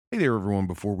Hey there, everyone.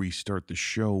 Before we start the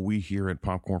show, we here at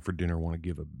Popcorn for Dinner want to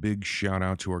give a big shout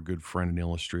out to our good friend and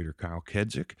illustrator, Kyle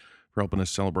Kedzik, for helping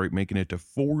us celebrate making it to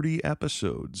 40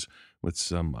 episodes with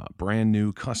some brand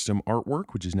new custom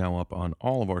artwork, which is now up on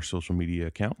all of our social media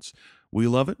accounts. We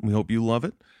love it. We hope you love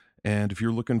it. And if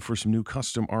you're looking for some new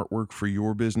custom artwork for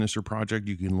your business or project,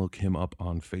 you can look him up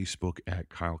on Facebook at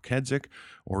Kyle Kedzik,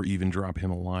 or even drop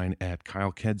him a line at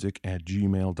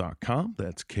kylekedzik@gmail.com.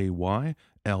 That's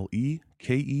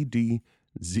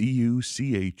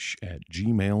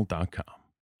KYLEKEDZUCH@gmail.com.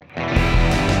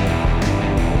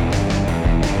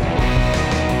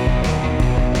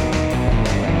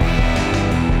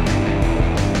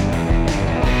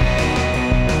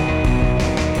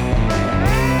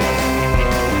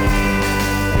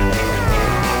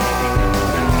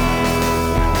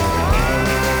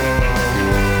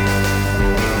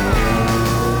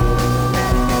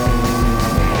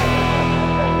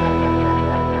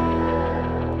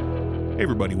 Hey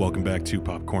everybody, welcome back to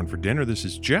Popcorn for Dinner. This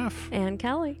is Jeff. And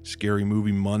Kelly. Scary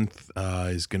Movie Month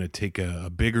is going to take a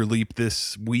bigger leap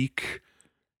this week.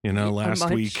 You know,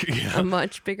 last week. A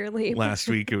much bigger leap. Last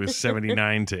week it was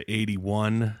 79 to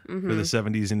 81 for the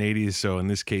 70s and 80s. So in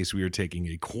this case, we are taking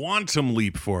a quantum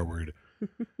leap forward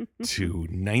to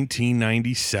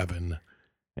 1997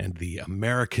 and the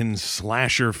American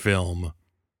slasher film,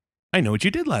 I Know What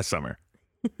You Did Last Summer.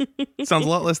 It sounds a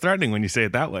lot less threatening when you say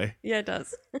it that way. Yeah, it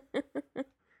does.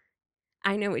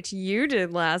 I know what you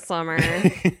did last summer.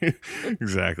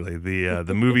 Exactly.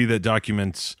 The movie that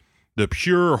documents the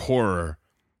pure horror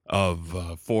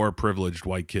of four privileged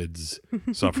white kids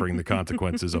suffering the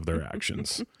consequences of their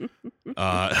actions.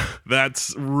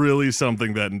 That's really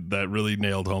something that really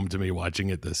nailed home to me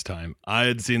watching it this time. I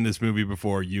had seen this movie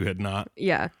before. You had not?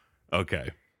 Yeah.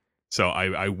 Okay. So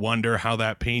I wonder how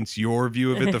that paints your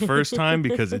view of it the first time,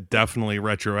 because it definitely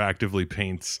retroactively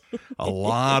paints a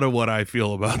lot of what I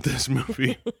feel about this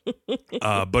movie,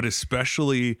 but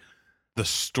especially the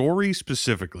story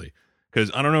specifically,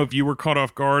 because I don't know if you were caught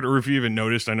off guard or if you even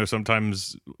noticed. I know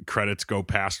sometimes credits go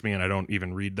past me and I don't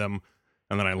even read them,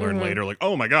 and then I learn later, like,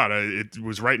 oh my God, it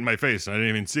was right in my face and I didn't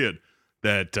even see it,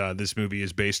 that this movie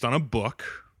is based on a book.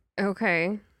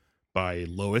 Okay. By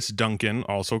Lois Duncan,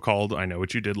 also called I Know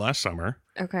What You Did Last Summer.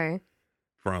 Okay.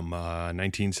 From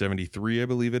 1973, I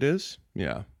believe it is.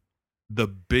 Yeah. The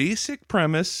basic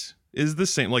premise is the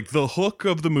same. Like the hook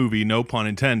of the movie, no pun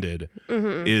intended,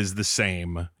 is the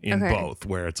same in both,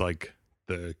 where it's like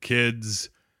the kids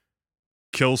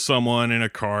kill someone in a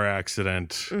car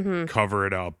accident, cover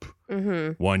it up.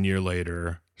 1 year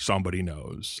later, somebody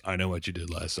knows. I know what you did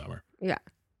last summer. Yeah.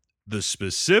 The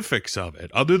specifics of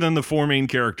it, other than the four main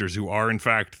characters who are in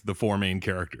fact the four main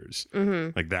characters,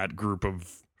 like that group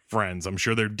of friends, I'm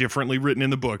sure they're differently written in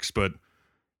the books, but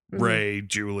Ray,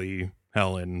 Julie,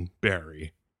 Helen,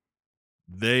 Barry,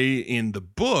 they in the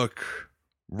book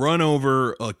run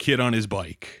over a kid on his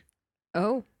bike.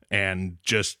 Oh. And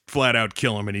just flat out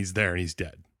kill him, and he's there and he's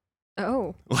dead.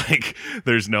 Oh. Like,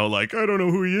 there's no, like, I don't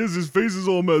know who he is, his face is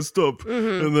all messed up,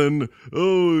 and then,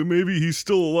 oh, maybe he's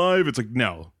still alive. It's like,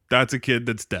 no. That's a kid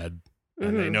that's dead,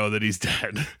 and they know that he's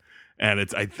dead. And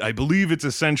it's, I believe it's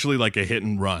essentially like a hit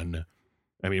and run.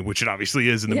 I mean, which it obviously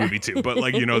is in the movie too. But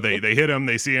like, you know, they hit him,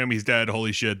 they see him, he's dead.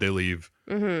 Holy shit, they leave.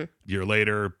 Year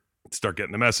later, start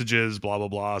getting the messages, blah, blah,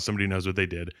 blah. Somebody knows what they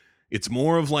did. It's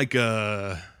more of like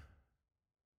a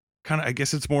kind of, I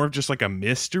guess it's more of just like a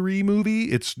mystery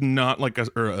movie. It's not like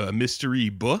a mystery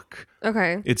book.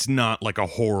 Okay. It's not like a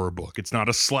horror book. It's not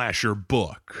a slasher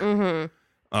book.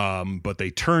 But they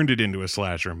turned it into a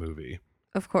slasher movie.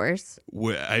 Of course.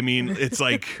 I mean, it's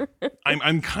like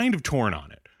I'm kind of torn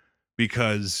on it,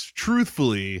 because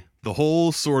truthfully, the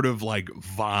whole sort of like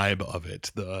vibe of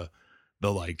it, the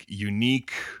like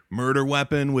unique murder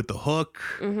weapon with the hook,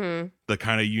 the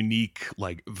kind of unique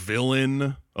like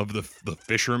villain of the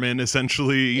fisherman,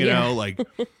 essentially, you know, like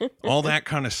all that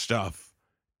kind of stuff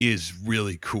is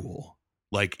really cool.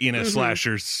 Like in a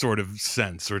slasher sort of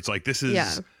sense, where it's like, this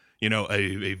is, you know,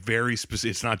 a very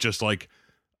specific, it's not just like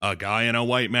a guy in a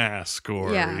white mask or,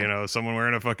 you know, someone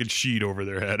wearing a fucking sheet over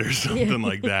their head or something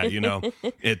like that, you know.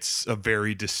 It's a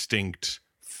very distinct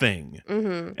thing.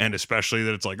 And especially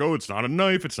that it's like, oh, it's not a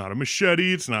knife, it's not a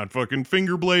machete, it's not fucking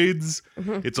finger blades,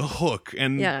 it's a hook.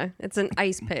 And yeah, it's an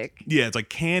ice pick. Yeah, it's like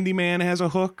Candyman has a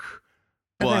hook,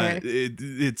 but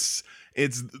it's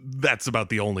that's about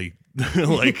the only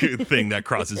like thing that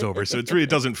crosses over. So it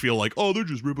doesn't feel like, oh, they're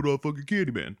just ripping off fucking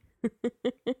Candyman.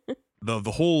 The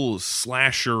whole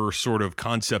slasher sort of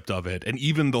concept of it, and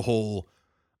even the whole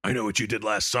I Know What You Did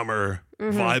Last Summer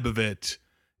vibe of it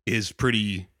is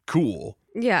pretty cool.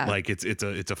 Yeah. Like it's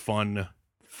a fun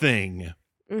thing.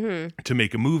 to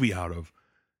make a movie out of.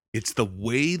 It's the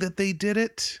way that they did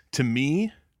it, to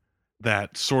me,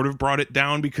 that sort of brought it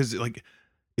down, because like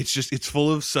it's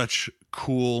full of such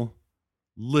cool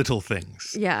little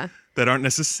things Yeah. that aren't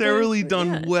necessarily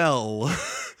done well.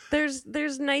 There's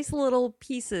nice little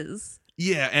pieces.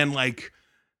 Yeah, and like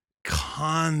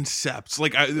concepts.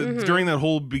 Like during that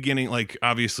whole beginning, like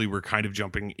obviously we're kind of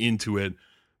jumping into it,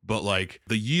 but like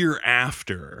the year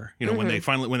after, you know, when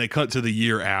they cut to the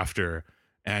year after,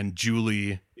 and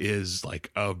Julie is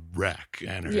like a wreck,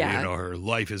 and her, you know, her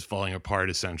life is falling apart.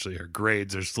 Essentially, her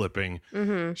grades are slipping.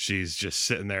 She's just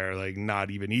sitting there, like not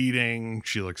even eating.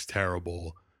 She looks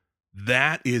terrible.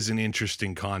 That is an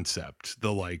interesting concept.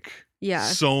 The like,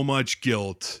 so much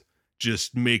guilt,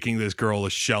 just making this girl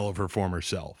a shell of her former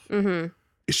self.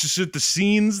 It's just that the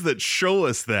scenes that show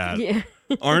us that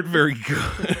aren't very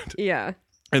good.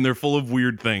 And they're full of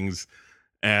weird things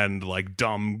and like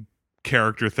dumb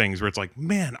character things where it's like,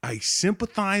 man, I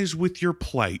sympathize with your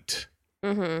plight.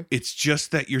 It's just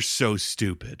that you're so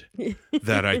stupid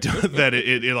that I don't, that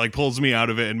it like pulls me out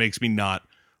of it and makes me not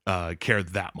care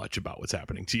that much about what's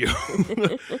happening to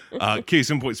you.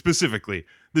 Case in point, specifically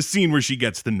the scene where she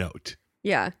gets the note.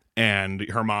 And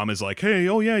her mom is like, hey,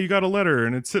 oh yeah, you got a letter,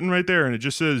 and it's sitting right there, and it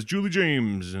just says Julie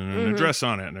James and an address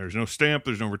on it, and there's no stamp,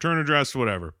 there's no return address,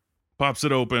 whatever. Pops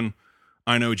it open.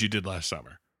 I know what you did last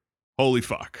summer. Holy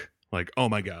fuck. Like, oh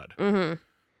my God.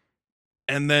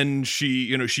 And then she,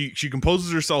 you know, she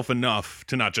composes herself enough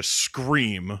to not just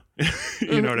scream,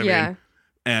 you know what I mean?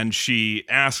 And she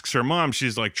asks her mom,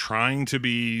 she's like trying to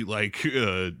be like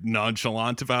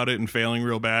nonchalant about it and failing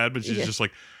real bad, but she's just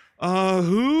like,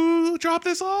 who dropped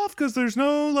this off? Because there's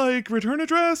no like return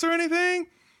address or anything.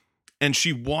 And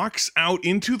she walks out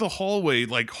into the hallway,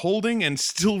 like holding and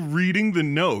still reading the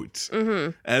note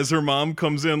as her mom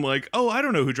comes in like, oh, I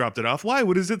don't know who dropped it off. Why?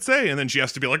 What does it say? And then she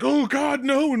has to be like, oh God,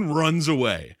 no, and runs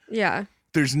away.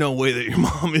 There's no way that your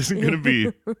mom isn't going to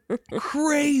be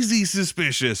crazy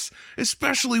suspicious,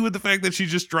 especially with the fact that she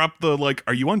just dropped the like,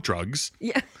 are you on drugs?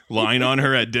 Line on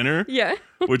her at dinner.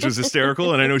 Which was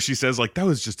hysterical. And I know she says like, that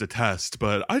was just a test,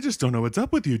 but I just don't know what's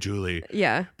up with you, Julie.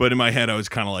 But in my head, I was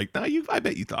kind of like, no, I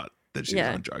bet you thought that she's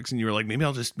on drugs, and you were like,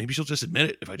 maybe she'll just admit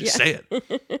it if I just say it.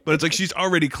 But it's like, she's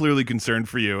already clearly concerned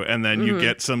for you, and then you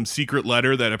get some secret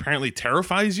letter that apparently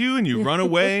terrifies you, and you run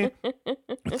away.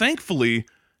 Thankfully,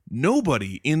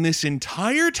 nobody in this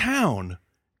entire town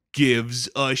gives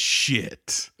a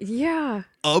shit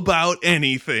about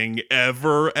anything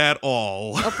ever at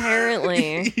all.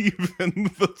 Apparently.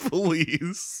 Even the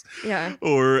police.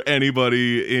 Or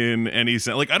anybody in any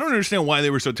sense. Like, I don't understand why they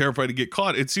were so terrified to get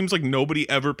caught. It seems like nobody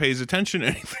ever pays attention to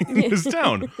anything in this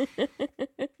town.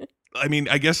 I mean,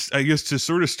 I guess to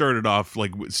sort of start it off,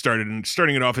 like starting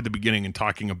it off at the beginning and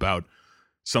talking about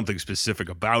something specific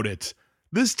about it.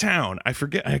 This town, I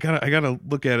forget, I gotta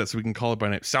look at it so we can call it by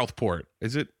name. Southport.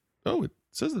 Is it? Oh, it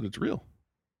says that it's real.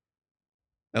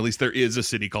 At least there is a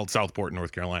city called Southport,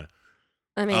 North Carolina.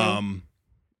 I mean,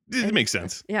 it makes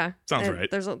sense. Sounds right.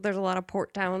 There's a lot of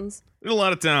port towns. There's a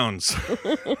lot of towns.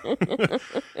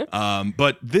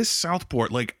 But this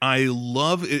Southport, like, I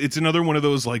love. It's another one of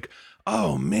those like,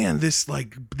 oh man, this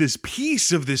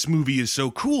piece of this movie is so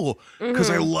cool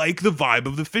because I like the vibe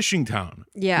of the fishing town.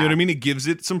 You know what I mean? It gives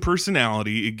it some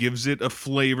personality. It gives it a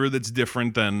flavor that's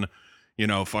different than, you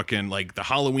know, fucking like the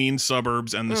Halloween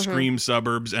suburbs and the Scream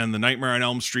suburbs and the Nightmare on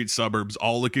Elm Street suburbs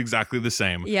all look exactly the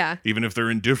same. Even if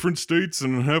they're in different states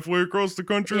and halfway across the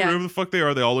country, wherever the fuck they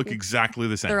are, they all look exactly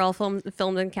the same. They're all filmed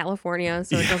in California,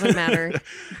 so it doesn't matter.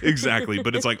 Exactly.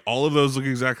 But it's like all of those look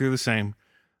exactly the same.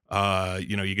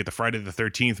 You know, you get the Friday the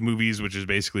 13th movies, which is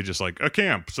basically just like a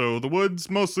camp. So the woods,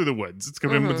 mostly the woods. It's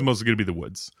mostly going to be the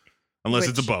woods. Unless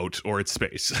it's a boat or it's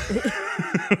space.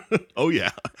 Oh, yeah.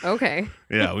 Okay.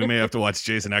 Yeah, we may have to watch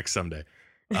Jason X someday.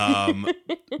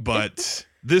 But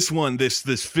this one,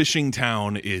 this fishing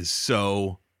town is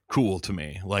so cool to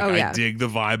me. Like, I dig the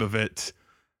vibe of it.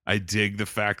 I dig the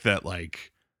fact that,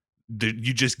 like,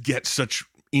 you just get such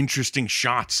interesting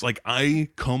shots. Like, I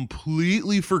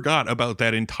completely forgot about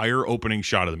that entire opening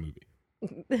shot of the movie.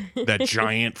 That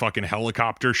giant fucking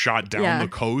helicopter shot down the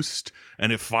coast,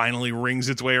 and it finally rings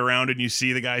its way around, and you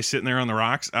see the guy sitting there on the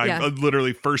rocks. I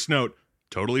literally, first note,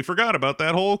 totally forgot about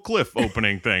that whole cliff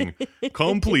opening thing.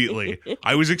 Completely.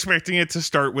 I was expecting it to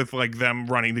start with like them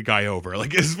running the guy over.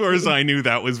 Like, as far as I knew,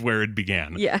 that was where it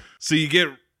began. So you get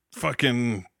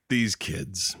fucking these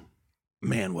kids.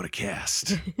 Man, what a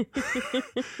cast.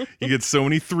 You get so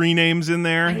many 3 names in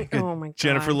there. Oh my God.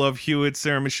 Jennifer Love Hewitt,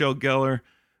 Sarah Michelle Gellar.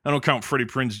 I don't count Freddie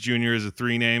Prinze Jr. as a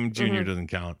 3 name. Jr. doesn't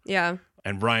count. Yeah.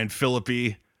 And Ryan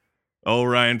Phillippe. Oh,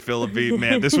 Ryan Phillippe,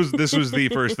 man, this was the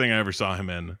first thing I ever saw him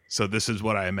in. So this is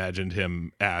what I imagined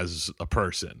him as a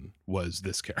person, was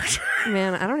this character.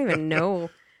 Man, I don't even know.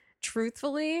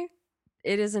 Truthfully,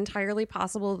 it is entirely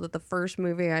possible that the first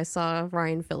movie I saw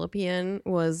Ryan Phillippe in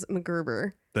was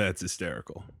MacGruber. That's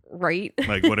hysterical. Right?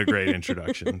 Like, what a great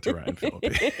introduction to Ryan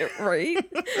Phillippe. Right?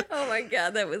 Oh my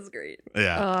god, that was great.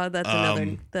 Yeah.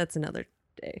 That's another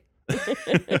day.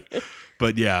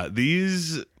 But yeah,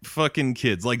 these fucking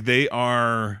kids, like,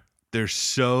 they're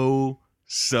so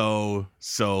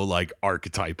like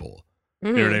archetypal.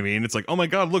 You know what I mean? It's like, oh my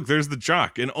god, look, there's the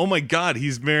jock, and oh my god,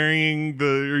 he's going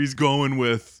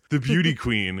with the beauty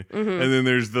queen, and then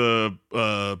there's the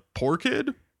poor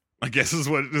kid. I guess is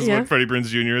what Freddie Prinze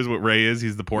Jr. is, what Ray is.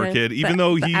 He's the poor kid, even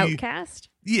though the outcast.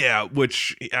 Yeah,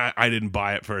 which I didn't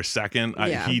buy it for a second.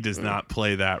 He does not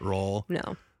play that role.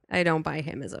 No, I don't buy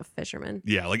him as a fisherman.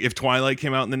 Yeah, like if Twilight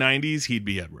came out in the 90s, he'd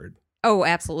be Edward. Oh,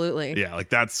 absolutely. Yeah, like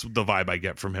that's the vibe I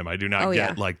get from him. I do not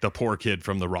get like the poor kid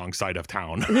from the wrong side of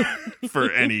town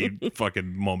for any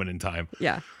fucking moment in time.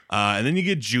 Yeah. And then you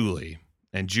get Julie.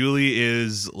 And Julie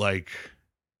is like,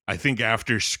 I think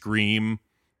after Scream,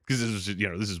 because this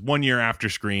is 1 year after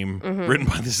Scream, written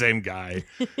by the same guy.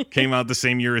 Came out the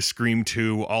same year as Scream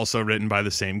 2, also written by the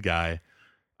same guy.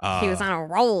 He was on a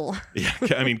roll. Yeah,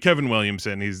 I mean, Kevin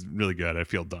Williamson, he's really good. I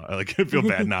feel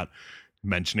bad not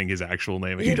mentioning his actual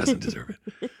name. He doesn't deserve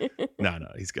it. No,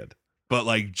 he's good. But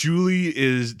like Julie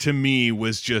to me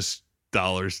was just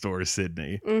dollar store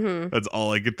Sydney. That's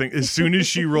all I could think. As soon as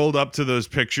she rolled up to those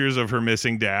pictures of her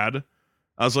missing dad,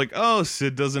 I was like, oh,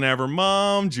 Sid doesn't have her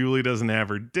mom. Julie doesn't have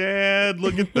her dad.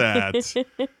 Look at that.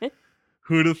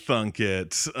 Who'd have thunk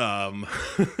it?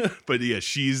 But yeah,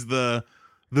 she's the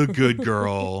good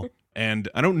girl. And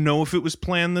I don't know if it was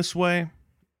planned this way.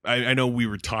 I know we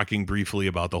were talking briefly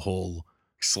about the whole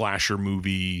slasher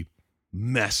movie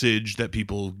message that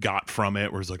people got from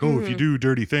it, where it's like, oh, if you do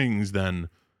dirty things, then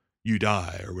you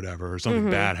die or whatever, or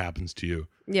something bad happens to you.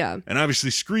 Yeah. And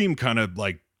obviously Scream kind of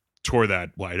like tore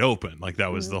that wide open. Like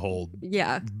that was the whole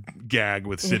gag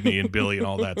with Sydney and Billy and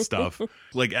all that stuff.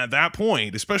 Like at that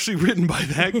point, especially written by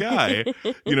that guy,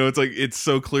 it's like, it's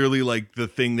so clearly like the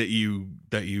thing that you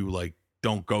like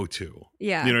don't go to.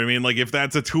 Yeah. You know what I mean? Like if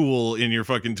that's a tool in your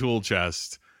fucking tool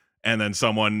chest and then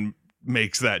someone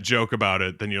makes that joke about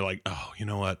it, then you're like, oh, you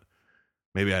know what?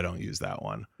 Maybe I don't use that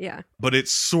one. Yeah. But it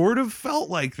sort of felt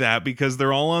like that because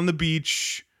they're all on the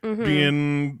beach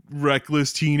being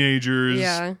reckless teenagers.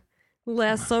 Yeah.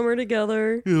 Last summer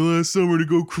together. Yeah, last summer to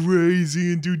go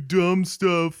crazy and do dumb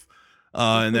stuff.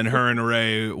 And then her and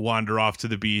Ray wander off to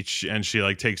the beach and she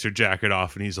like takes her jacket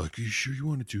off and he's like, are you sure you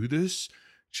want to do this?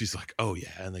 She's like, oh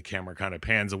yeah. And the camera kind of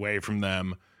pans away from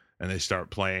them and they start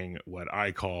playing what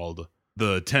I called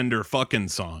the tender fucking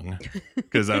song,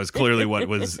 because that was clearly what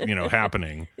was,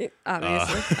 happening.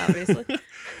 Obviously.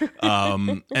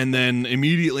 And then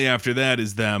immediately after that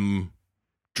is them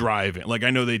driving. Like I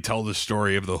know they tell the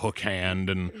story of the hook hand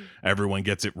and everyone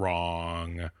gets it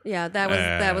wrong. Yeah,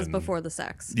 that was before the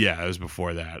sex. Yeah, it was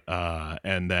before that.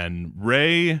 And then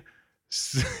Ray,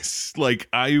 like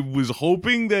I was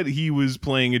hoping that he was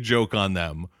playing a joke on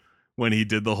them when he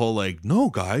did the whole like, no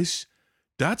guys,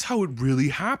 that's how it really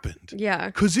happened. Yeah.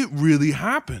 Because it really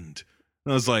happened.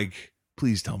 And I was like,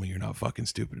 please tell me you're not fucking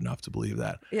stupid enough to believe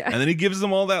that. Yeah. And then he gives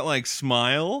them all that like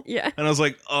smile. Yeah. And I was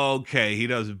like, okay, he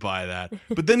doesn't buy that.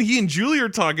 But then he and Julie are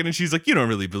talking and she's like, you don't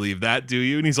really believe that, do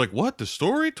you? And he's like, what? The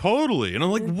story? Totally. And I'm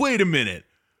like, wait a minute.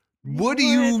 What do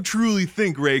you truly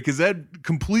think, Ray? Because that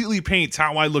completely paints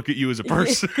how I look at you as a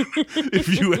person. If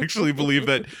you actually believe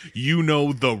that you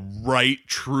know the right,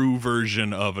 true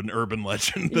version of an urban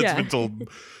legend that's been told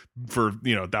for,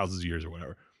 thousands of years or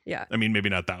whatever. Yeah. I mean, maybe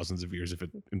not thousands of years if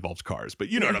it involves cars, but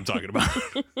you know what I'm talking about.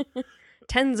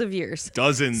 Tens of years.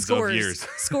 Dozens of years.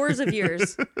 Scores of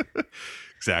years.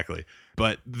 Exactly.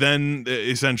 But then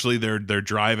essentially they're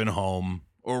driving home.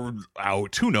 Or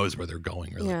out. Who knows where they're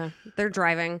going, really? Yeah, they're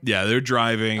driving. Yeah, they're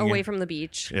driving. Away from the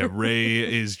beach. Yeah, Ray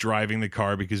is driving the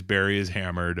car because Barry is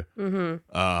hammered. And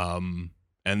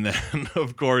then,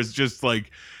 of course, just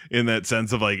like in that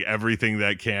sense of like everything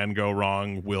that can go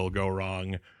wrong will go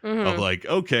wrong. Of like,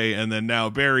 okay, and then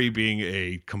now Barry, being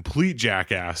a complete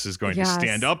jackass, is going to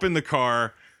stand up in the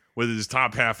car with his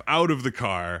top half out of the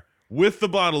car, with the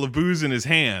bottle of booze in his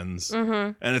hands.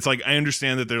 And it's like, I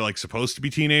understand that they're like supposed to be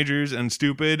teenagers and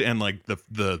stupid, and like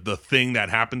the thing that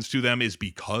happens to them is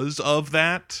because of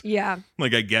that. Yeah.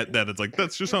 Like I get that it's like,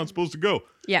 that's just how it's supposed to go.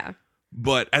 Yeah.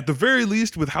 But at the very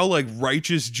least, with how like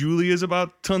righteous Julie is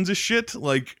about tons of shit,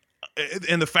 like,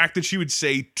 and the fact that she would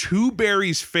say to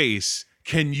Barry's face,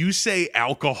 can you say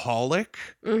alcoholic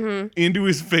Mm-hmm. into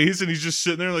his face? And he's just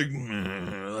sitting there like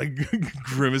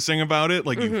grimacing about it.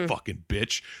 Like, you fucking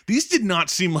bitch. These did not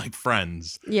seem like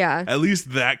friends. Yeah. At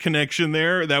least that connection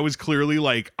there, that was clearly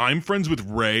like, I'm friends with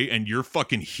Ray and you're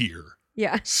fucking here.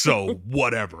 Yeah. So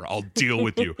whatever, I'll deal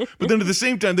with you. But then at the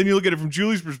same time, then you look at it from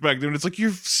Julie's perspective and it's like,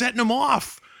 you're setting him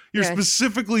off. You're Yeah.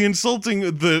 specifically insulting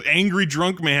the angry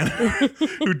drunk man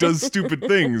who does stupid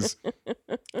things.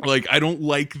 Like, I don't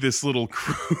like this little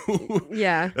crew.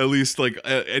 Yeah. At least, like,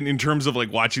 and in terms of,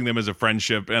 like, watching them as a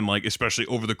friendship and, like, especially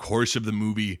over the course of the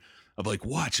movie of, like,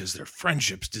 watch as their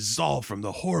friendships dissolve from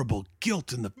the horrible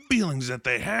guilt and the feelings that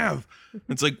they have.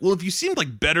 It's like, well, if you seemed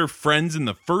like better friends in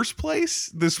the first place,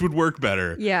 this would work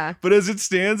better. Yeah. But as it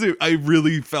stands, I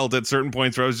really felt at certain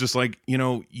points where I was just like, you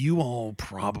know, you all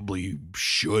probably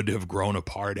should have grown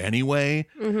apart anyway.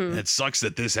 Mm-hmm. And it sucks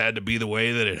that this had to be the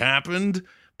way that it happened,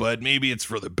 but maybe it's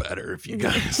for the better if you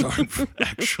guys aren't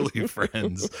actually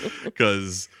friends,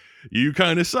 because you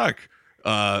kind of suck.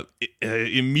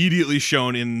 Immediately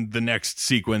shown in the next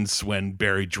sequence when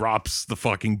Barry drops the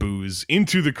fucking booze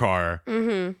into the car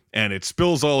Mm-hmm. and it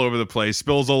spills all over the place,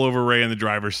 spills all over Ray in the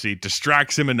driver's seat,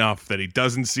 distracts him enough that he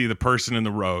doesn't see the person in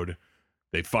the road.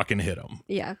 They fucking hit him.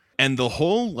 Yeah. And the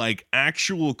whole like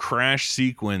actual crash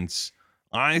sequence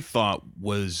I thought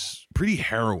was pretty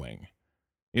harrowing.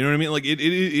 You know what I mean? Like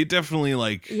it definitely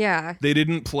like Yeah. they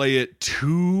didn't play it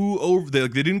too over. They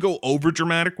didn't go over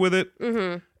dramatic with it.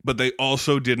 Mm-hmm. But they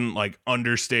also didn't like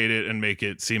understate it and make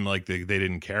it seem like they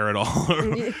didn't care at all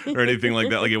or anything like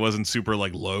that. Like it wasn't super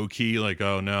like low key, like,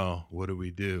 oh no, what do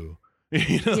we do?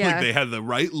 You know, Yeah. like they had the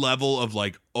right level of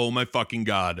like, oh my fucking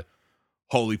God,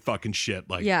 holy fucking shit.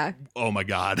 Like, Yeah. oh my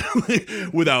God,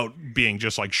 without being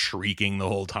just like shrieking the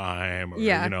whole time. Or,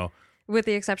 Yeah. you know, With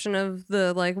the exception of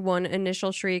the like one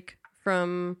initial shriek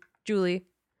from Julie.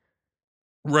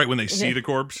 right when they see the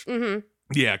corpse. Mm-hmm.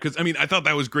 Yeah, because I mean, I thought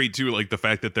that was great too. Like the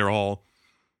fact that they're all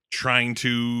trying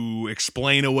to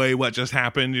explain away what just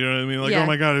happened. You know what I mean? Like, Yeah. oh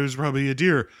my God, it was probably a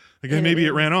deer. Like, And maybe it-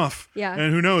 it ran off. Yeah.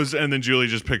 And who knows? And then Julie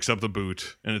just picks up the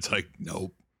boot and it's like,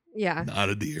 nope, Yeah. not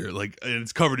a deer. Like, and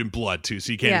it's covered in blood too.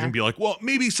 So you can't Yeah. even be like, well,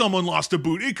 maybe someone lost a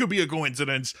boot. It could be a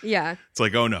coincidence. Yeah. It's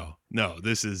like, oh no,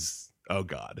 this is, oh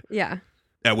God. Yeah.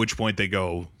 At which point they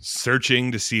go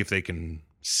searching to see if they can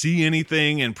see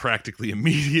anything, and practically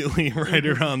immediately right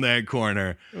around that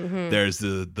corner Mm-hmm. there's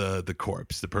the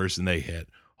corpse, the person they hit.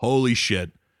 Holy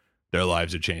shit, their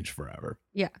lives are changed forever.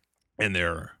 Yeah. And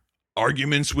their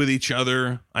arguments with each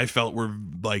other, I felt were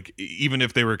like, even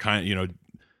if they were kind of, you know,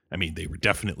 I mean, they were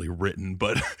definitely written,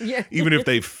 but Yeah. even if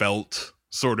they felt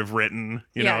sort of written,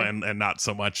 you know, Yeah. and not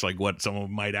so much like what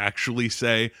someone might actually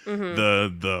say,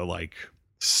 Mm-hmm. the like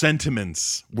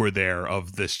sentiments were there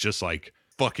of this just like,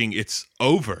 fucking it's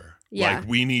over. Yeah. Like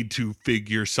we need to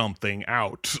figure something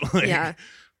out. Like, Yeah.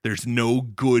 there's no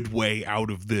good way out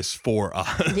of this for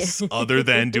us Yeah. other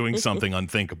than doing something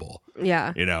unthinkable.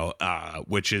 Yeah. You know,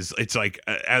 which is, it's like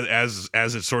as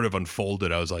it sort of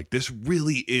unfolded, I was like, this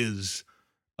really is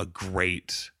a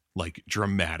great like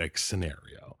dramatic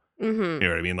scenario. Mm-hmm. You know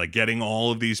what I mean? Like getting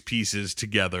all of these pieces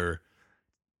together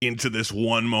into this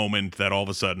one moment that all of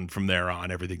a sudden from there on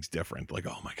everything's different. Like,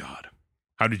 oh my God.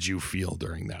 How did you feel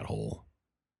during that whole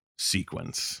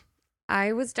sequence?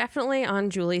 I was definitely on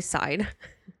Julie's side.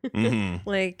 Mhm.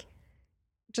 Like,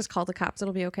 just call the cops.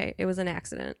 It'll be okay. It was an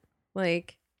accident.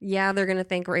 Like, yeah, they're going to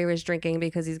think Ray was drinking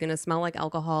because he's going to smell like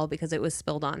alcohol because it was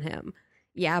spilled on him.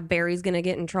 Yeah, Barry's going to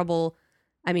get in trouble.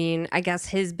 I mean, I guess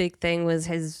his big thing was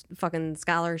his fucking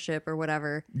scholarship or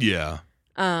whatever. Yeah.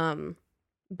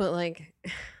 But like,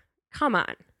 come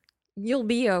on. You'll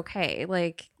be okay.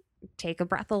 Like, take a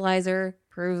breathalyzer,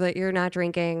 prove that you're not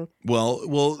drinking. Well,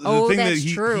 the Oh, thing that's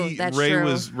that true. That's Ray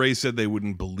true. Ray said they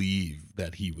wouldn't believe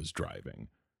that he was driving.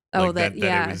 Oh, Like, that, it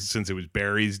yeah. was, since it was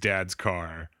Barry's dad's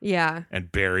car Yeah.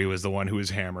 and Barry was the one who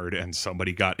was hammered and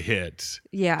somebody got hit,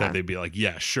 Yeah. that they'd be like,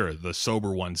 yeah, sure. The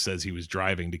sober one says he was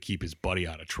driving to keep his buddy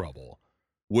out of trouble,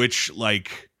 which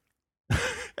like,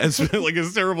 as like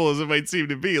as terrible as it might seem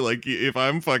to be, like if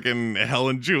I'm fucking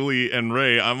Helen, Julie, and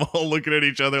Ray, I'm all looking at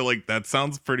each other like that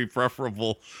sounds pretty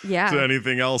preferable Yeah. to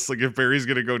anything else. Like if Barry's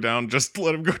gonna go down, just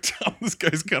let him go down. This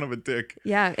guy's kind of a dick.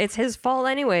 Yeah. It's his fault,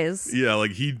 anyways. Yeah,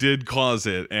 like he did cause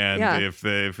it, and Yeah. if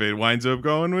it winds up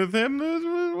going with him, that's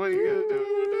what are you gonna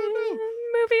do?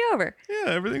 Movie over.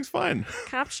 Yeah, everything's fine.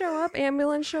 Cops show up,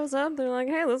 ambulance shows up. They're like,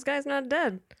 hey, this guy's not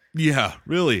dead. Yeah,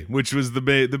 really. Which was the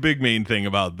big main thing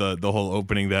about the whole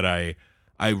opening that I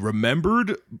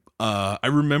remembered. I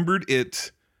remembered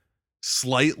it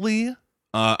slightly.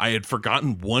 I had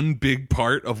forgotten one big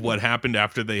part of what happened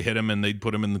after they hit him and they'd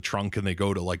put him in the trunk and they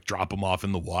go to like drop him off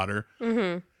in the water.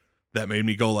 Mm-hmm. that made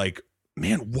me go like,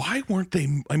 man, why weren't they?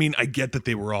 I mean, I get that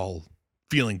they were all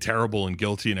feeling terrible and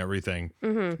guilty and everything.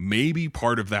 Maybe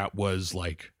part of that was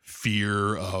like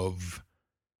fear of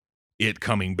it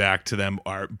coming back to them,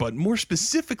 but more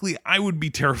specifically, I would be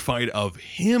terrified of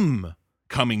him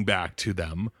coming back to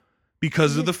them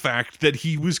because of the fact that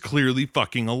he was clearly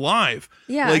fucking alive.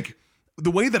 Yeah. Like,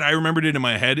 the way that I remembered it in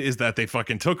my head is that they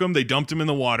fucking took him, they dumped him in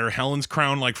the water. Helen's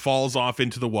crown like falls off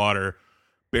into the water.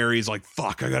 Barry's like,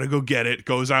 fuck, I gotta go get it.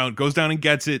 Goes down and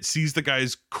gets it, sees the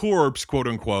guy's corpse, quote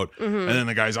unquote. And then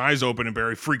the guy's eyes open and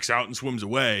Barry freaks out and swims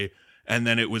away. And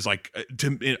then it was like,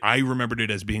 I remembered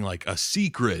it as being like a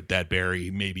secret that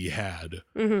Barry maybe had.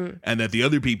 And that the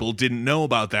other people didn't know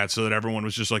about that. So that everyone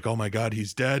was just like, oh my God,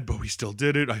 he's dead, but we still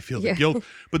did it. I feel the guilt.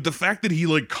 But the fact that he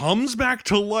like comes back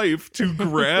to life to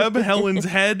grab Helen's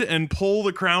head and pull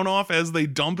the crown off as they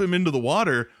dump him into the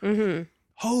water.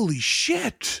 Holy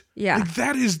shit. Yeah. Like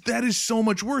that is so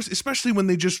much worse, especially when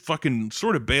they just fucking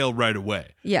sort of bail right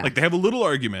away. Yeah. Like they have a little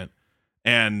argument.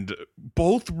 And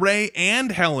both Ray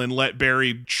and Helen let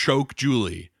Barry choke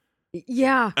Julie.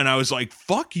 Yeah. And I was like,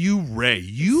 fuck you, Ray.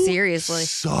 You seriously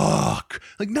suck.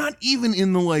 Like, not even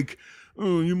in the like,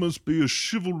 oh, you must be a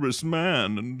chivalrous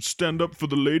man and stand up for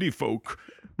the lady folk.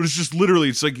 But it's just literally,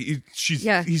 it's like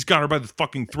he's got her by the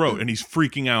fucking throat and he's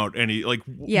freaking out and he like,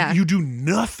 you do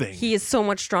nothing. He is so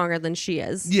much stronger than she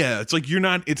is. Yeah, it's like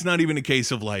it's not even a case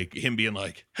of like him being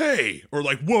like, hey, or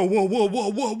like, whoa, whoa, whoa,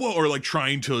 whoa, whoa, whoa, or like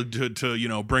trying to you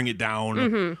know, bring it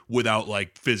down without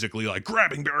like physically like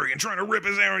grabbing Barry and trying to rip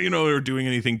his hair, you know, or doing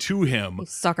anything to him. You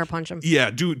sucker punch him. Yeah,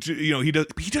 you know, he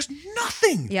does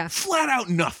nothing. Yeah. Flat out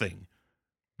nothing.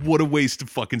 What a waste of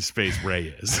fucking space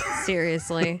Ray is.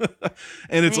 Seriously.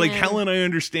 And it's like, Helen, I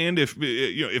understand if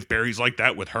you know, if Barry's like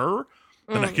that with her,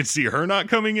 then I could see her not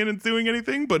coming in and doing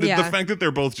anything. But the fact that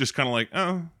they're both just kind of like,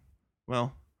 oh,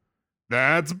 well,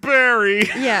 that's Barry.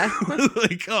 Yeah.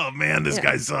 Like, oh man, this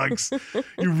guy sucks.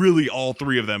 You really, all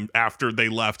three of them, after they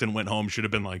left and went home, should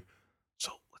have been like,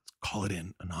 so let's call it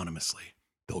in anonymously.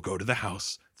 They'll go to the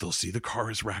house. They'll see the car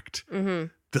is wrecked.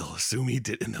 They'll assume he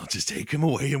did, and they'll just take him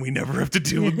away, and we never have to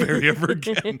deal with Barry ever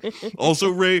again. Also,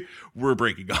 Ray, we're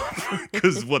breaking up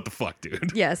because what the fuck,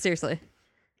 dude? Yeah, seriously.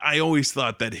 I always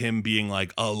thought that him being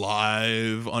like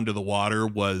alive under the water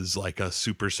was like a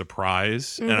super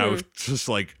surprise, and I was just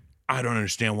like, I don't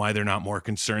understand why they're not more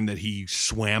concerned that he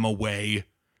swam away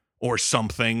or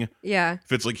something. Yeah.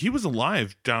 If it's like he was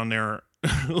alive down there.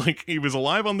 Like he was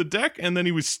alive on the deck and then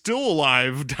he was still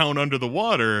alive down under the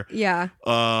water. Yeah.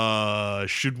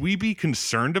 Should we be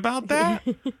concerned about that?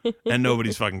 And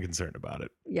nobody's fucking concerned about it.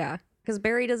 Yeah. Because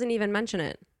Barry doesn't even mention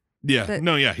it.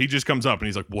 Yeah. He just comes up and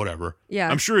he's like, whatever. Yeah.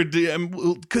 I'm sure it did.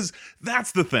 Because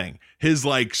that's the thing. His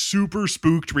like super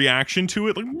spooked reaction to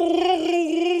it, like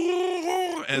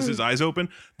as his eyes open.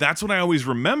 That's what I always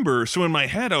remember. So in my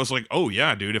head, I was like, oh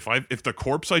yeah, dude, if the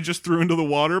corpse I just threw into the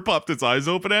water popped its eyes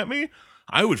open at me,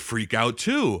 I would freak out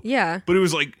too. Yeah. But it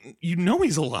was like, you know,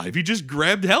 he's alive. He just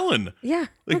grabbed Helen. Yeah.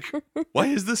 Like, why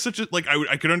is this such a, like,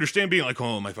 I could understand being like,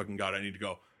 oh my fucking God, I need to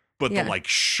go. But the like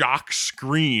shock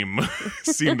scream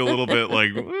seemed a little bit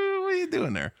like, what are you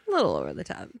doing there? A little over the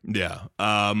top. Yeah.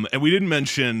 And we didn't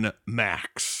mention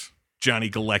Max, Johnny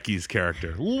Galecki's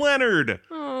character. Leonard.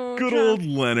 Oh, Good old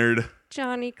Leonard.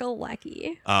 Johnny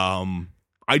Galecki.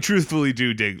 I truthfully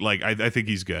do dig, like, I think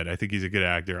he's good. I think he's a good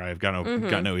actor. I've got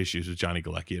no issues with Johnny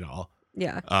Galecki at all.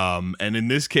 Yeah. And in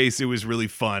this case, it was really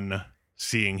fun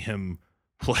seeing him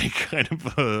play kind of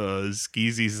a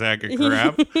skeezy sack of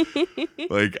crap.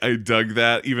 Like, I dug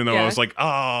that, even though I was like,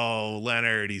 oh,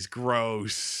 Leonard, he's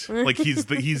gross. Like, he's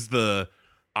the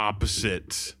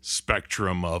opposite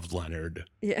spectrum of Leonard.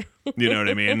 Yeah. You know what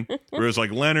I mean? Whereas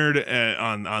like Leonard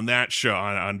on that show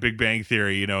on Big Bang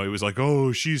Theory, you know, it was like,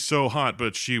 oh, she's so hot,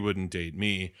 but she wouldn't date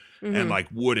me, and like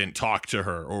wouldn't talk to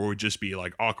her or would just be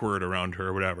like awkward around her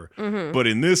or whatever. But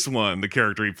in this one, the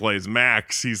character he plays,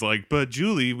 Max, he's like, but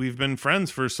Julie, we've been friends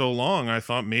for so long. I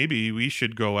thought maybe we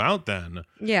should go out then.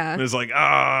 Yeah. And it's like,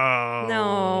 oh,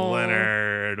 no,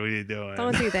 Leonard, what are you doing?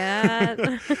 Don't do that.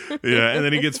 Yeah. And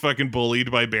then he gets fucking bullied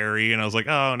by Barry, and I was like,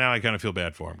 oh, now I kind of feel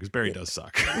bad for him because Barry does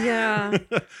suck. Yeah.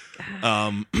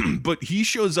 But he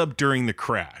shows up during the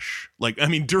crash. Like, I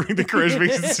mean, during the crash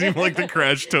makes it seem like the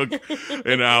crash took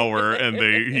an hour and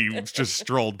he just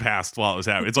strolled past while it was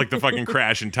happening. It's like the fucking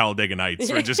crash in Talladega Nights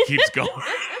where it just keeps going.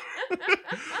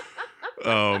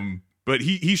 But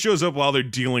he shows up while they're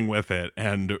dealing with it,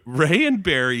 and Ray and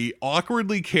Barry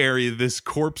awkwardly carry this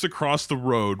corpse across the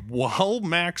road while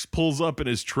Max pulls up in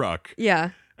his truck. Yeah.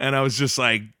 And I was just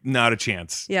like, not a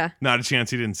chance. Yeah. Not a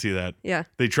chance he didn't see that. Yeah.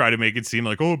 They try to make it seem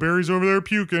like, oh, Barry's over there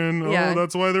puking. Oh, Yeah.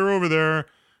 that's why they're over there.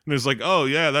 And it's like, oh,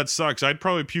 yeah, that sucks. I'd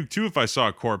probably puke too if I saw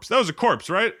a corpse. That was a corpse,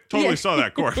 right? Totally saw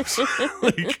that corpse.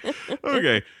 Like,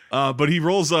 okay. But he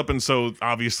rolls up, and so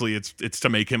obviously it's to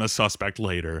make him a suspect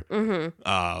later.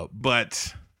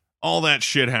 But all that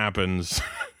shit happens.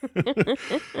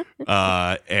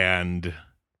 And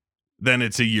then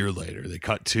it's a year later. They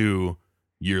cut to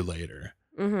year later.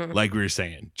 Like we were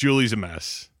saying, Julie's a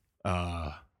mess.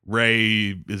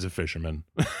 Ray is a fisherman.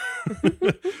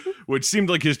 Which seemed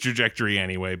like his trajectory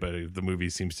anyway, but the movie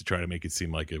seems to try to make it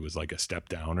seem like it was like a step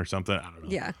down or something. I don't know.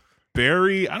 Yeah.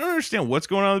 Barry, I don't understand what's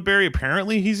going on with Barry.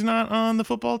 Apparently he's not on the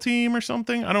football team or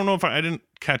something. I don't know if I didn't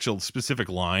catch a specific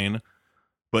line,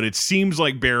 but it seems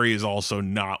like Barry is also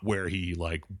not where he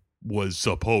like was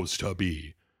supposed to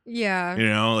be. Yeah. You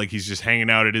know, like he's just hanging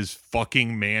out at his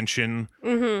fucking mansion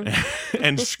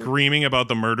and screaming about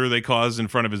the murder they caused in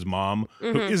front of his mom,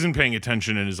 who isn't paying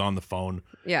attention and is on the phone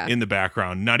in the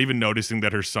background, not even noticing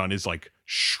that her son is like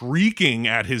shrieking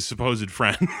at his supposed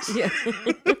friends. Yeah.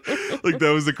 Like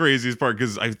that was the craziest part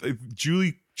because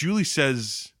Julie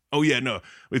says, oh yeah, no,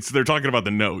 they're talking about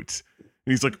the note.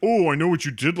 And he's like, oh, I know what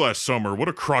you did last summer. What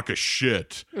a crock of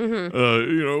shit. You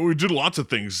know, we did lots of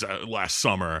things last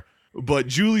summer. But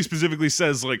Julie specifically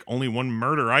says, like, only one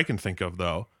murder I can think of,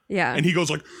 though. Yeah. And he goes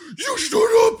like, you shut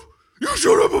up. You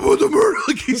shut up about the murder.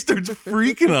 Like, he starts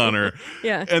freaking on her.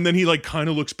 Yeah. And then he, like, kind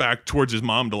of looks back towards his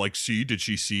mom to, like, see, did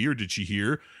she see or did she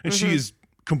hear? And she is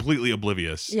completely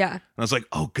oblivious. Yeah. And I was like,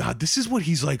 oh, God, this is what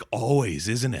he's like always,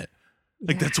 isn't it?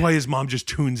 Like, that's why his mom just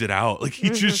tunes it out. Like,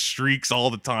 he just shrieks all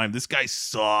the time. This guy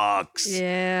sucks.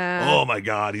 Yeah. Oh, my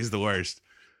God, he's the worst.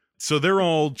 So they're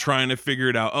all trying to figure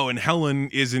it out. Oh, and Helen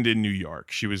isn't in New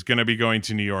York. She was going to be going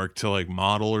to New York to like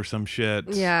model or some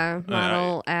shit. Yeah,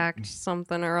 model, act,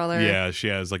 something or other. Yeah, she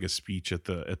has like a speech at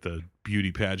the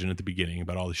beauty pageant at the beginning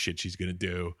about all the shit she's going to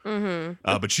do.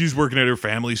 But she's working at her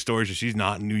family store, so she's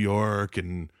not in New York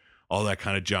and all that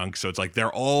kind of junk. So it's like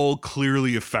they're all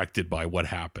clearly affected by what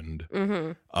happened.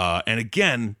 And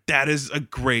again, that is a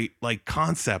great like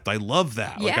concept. I love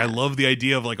that. Like I love the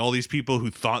idea of like all these people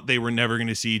who thought they were never going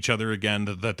to see each other again,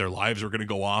 that their lives were going to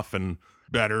go off and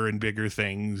better and bigger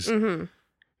things,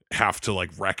 have to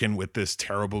like reckon with this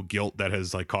terrible guilt that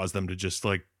has like caused them to just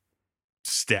like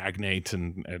stagnate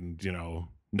and you know,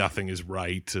 nothing is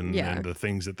right. And the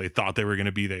things that they thought they were going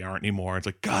to be, they aren't anymore. It's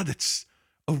like, God, that's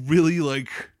a really like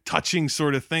touching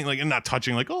sort of thing, like, and not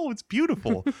touching like, oh, it's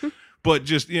beautiful, but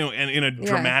just, you know, and in a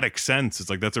dramatic sense, it's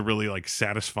like that's a really like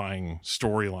satisfying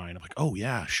storyline of like, oh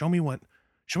yeah, show me what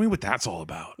that's all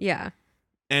about. Yeah.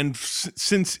 And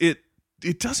since it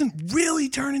doesn't really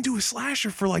turn into a slasher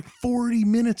for like 40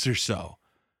 minutes or so,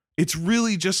 it's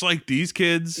really just like these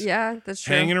kids that's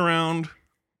true, hanging around,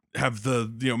 have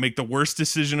make the worst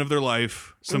decision of their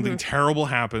life, something terrible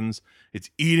happens,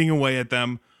 it's eating away at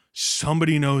them,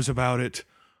 somebody knows about it.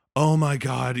 Oh my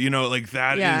God. You know, like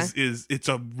that is it's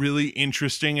a really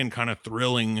interesting and kind of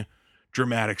thrilling,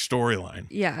 dramatic storyline.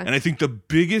 Yeah. And I think the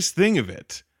biggest thing of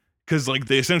it, because like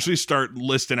they essentially start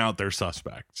listing out their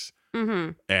suspects.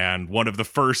 And one of the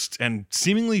first and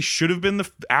seemingly should have been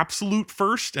the absolute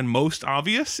first and most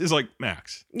obvious is like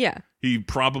Max. Yeah. He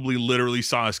probably literally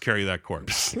saw us carry that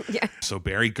corpse. So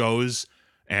Barry goes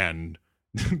and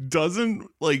doesn't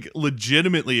like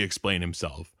legitimately explain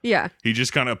himself. Yeah. He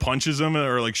just kind of punches him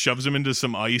or like shoves him into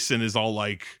some ice and is all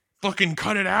like, fucking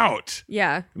cut it out.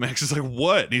 Yeah. Max is like,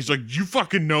 what? And he's like, you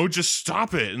fucking know, just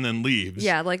stop it. And then leaves.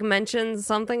 Yeah. Like mentions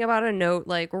something about a note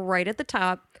like right at the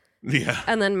top. Yeah.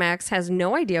 And then Max has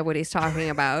no idea what he's talking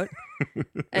about.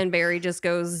 And Barry just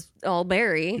goes all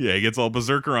Barry. Yeah. He gets all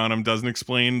berserker on him, doesn't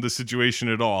explain the situation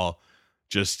at all.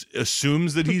 Just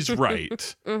assumes that he's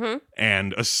right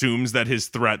and assumes that his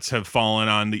threats have fallen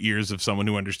on the ears of someone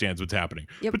who understands what's happening.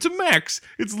 But to Max,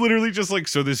 it's literally just like,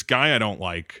 so this guy I don't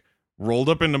like rolled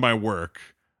up into my work,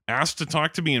 asked to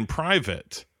talk to me in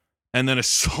private, and then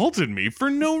assaulted me for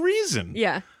no reason.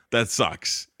 Yeah. That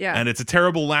sucks. Yeah. And it's a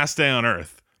terrible last day on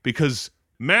Earth because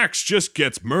Max just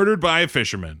gets murdered by a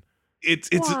fisherman. It's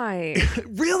why?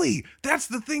 Really, that's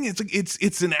the thing. It's like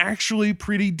it's an actually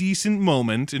pretty decent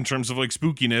moment in terms of like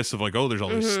spookiness of like, oh, there's all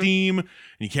this steam and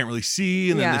you can't really see,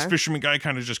 and then this fisherman guy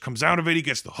kind of just comes out of it. He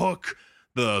gets the hook.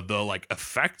 The like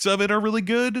effects of it are really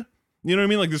good. You know what I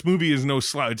mean? Like this movie is no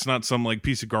slouch. It's not some like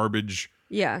piece of garbage.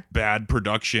 Yeah. Bad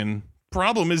production.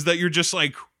 Problem is that you're just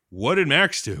like, what did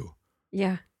Max do?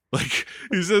 Yeah. Like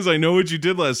he says, I know what you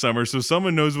did last summer. So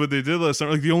someone knows what they did last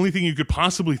summer. Like the only thing you could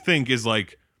possibly think is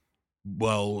like,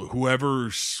 well, whoever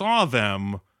saw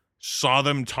them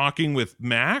talking with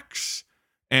Max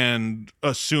and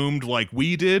assumed like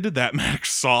we did that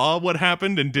Max saw what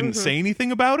happened and didn't say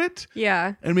anything about it.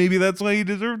 Yeah. And maybe that's why he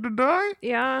deserved to die.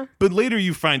 Yeah. But later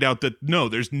you find out that no,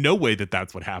 there's no way that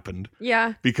that's what happened.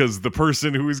 Yeah. Because the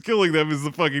person who was killing them is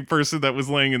the fucking person that was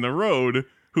laying in the road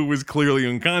who was clearly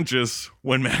unconscious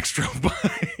when Max drove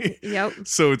by. Yep.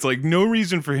 So it's like no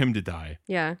reason for him to die.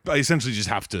 Yeah. I essentially just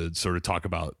have to sort of talk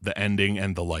about the ending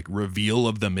and the like reveal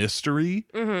of the mystery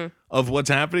of what's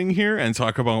happening here and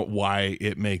talk about why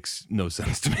it makes no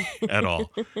sense to me at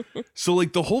all. So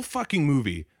like the whole fucking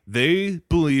movie, they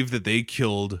believe that they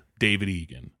killed David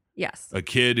Egan. Yes. A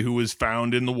kid who was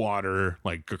found in the water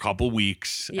like a couple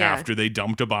weeks after they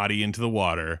dumped a body into the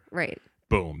water. Right.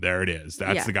 Boom, there it is.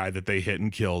 That's the guy that they hit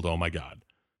and killed. Oh my God.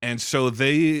 And so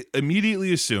they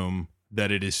immediately assume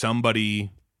that it is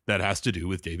somebody that has to do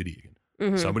with David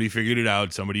Egan. Somebody figured it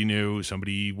out. Somebody knew.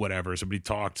 Somebody whatever. Somebody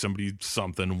talked. Somebody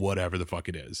something. Whatever the fuck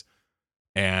it is.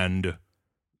 And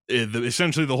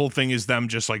essentially the whole thing is them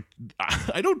just like,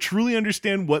 I don't truly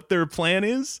understand what their plan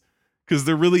is because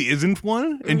there really isn't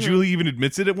one. And Julie even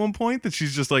admits it at one point that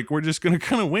she's just like, we're just going to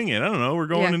kind of wing it. I don't know. We're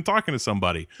going and talking to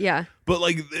somebody. Yeah. But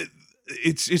like,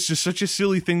 it's just such a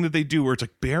silly thing that they do where it's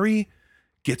like Barry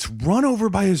gets run over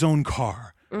by his own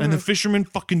car and the fisherman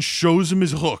fucking shows him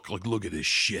his hook. Like, look at this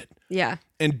shit. Yeah.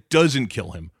 And doesn't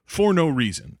kill him for no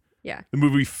reason. Yeah. The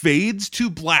movie fades to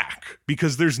black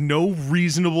because there's no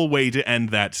reasonable way to end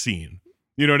that scene.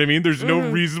 You know what I mean? There's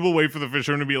no reasonable way for the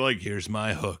fisherman to be like, here's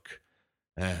my hook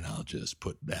and I'll just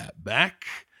put that back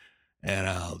and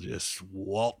I'll just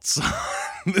waltz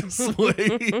on this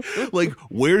way. Like,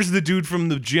 where's the dude from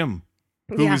the gym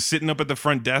who was sitting up at the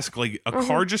front desk? Like, a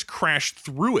car just crashed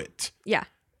through it. Yeah.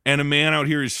 And a man out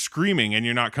here is screaming and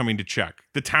you're not coming to check.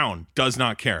 The town does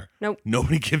not care. Nope.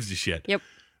 Nobody gives a shit. Yep.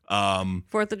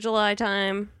 4th of July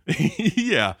time.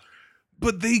 Yeah.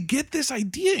 But they get this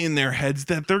idea in their heads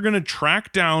that they're going to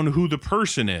track down who the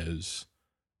person is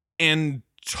and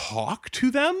talk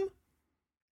to them.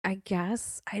 I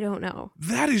guess. I don't know.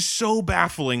 That is so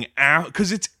baffling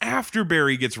because it's after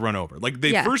Barry gets run over. Like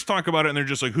they first talk about it and they're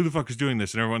just like, who the fuck is doing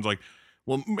this? And everyone's like,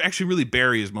 well, actually really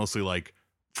Barry is mostly like,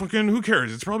 fucking who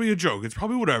cares? It's probably a joke. It's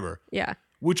probably whatever. Yeah.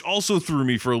 Which also threw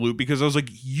me for a loop because I was like,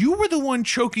 you were the one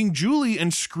choking Julie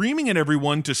and screaming at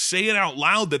everyone to say it out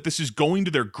loud that this is going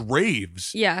to their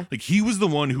graves. Yeah. Like he was the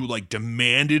one who like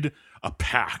demanded a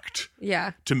pact.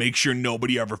 Yeah. To make sure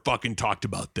nobody ever fucking talked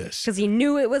about this. Because he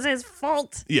knew it was his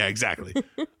fault. Yeah, exactly.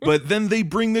 But then they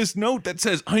bring this note that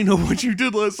says, I know what you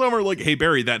did last summer. Like, hey,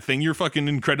 Barry, that thing you're fucking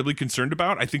incredibly concerned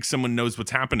about, I think someone knows what's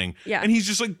happening. Yeah. And he's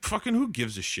just like, fucking who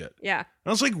gives a shit? Yeah. And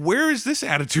I was like, where is this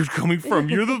attitude coming from?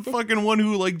 You're the fucking one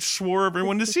who like swore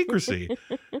everyone to secrecy.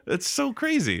 That's so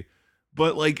crazy.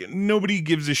 But like nobody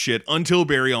gives a shit until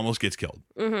Barry almost gets killed.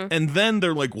 And then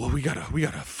they're like, well, we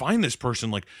gotta find this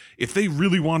person. Like if they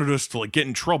really wanted us to like get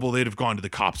in trouble, they'd have gone to the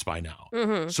cops by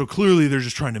now. So clearly they're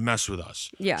just trying to mess with us.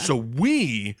 Yeah. So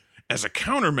we, as a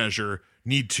countermeasure,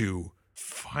 need to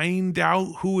find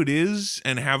out who it is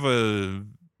and have a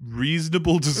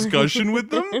reasonable discussion with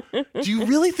them. Do you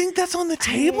really think that's on the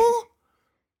table?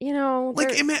 You know,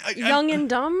 Like young and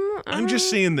dumb. I'm just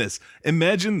saying this.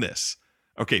 Imagine this.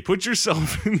 Okay, put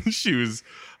yourself in the shoes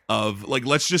of, like,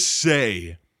 let's just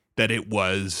say that it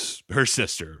was her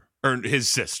sister or his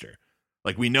sister.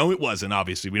 Like, we know it wasn't,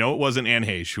 obviously. We know it wasn't Anne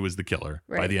Heche who was the killer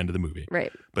by the end of the movie.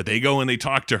 Right. But they go and they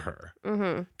talk to her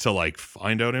to, like,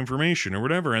 find out information or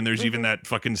whatever. And there's even that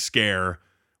fucking scare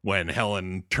when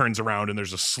Helen turns around and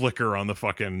there's a slicker on the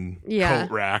fucking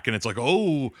coat rack. And it's like,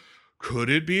 oh, could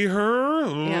it be her?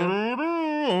 Yeah.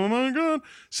 Oh my God.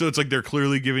 So it's like they're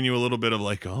clearly giving you a little bit of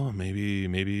like, oh,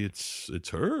 maybe it's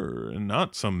her and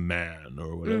not some man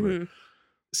or whatever.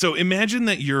 So imagine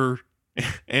that you're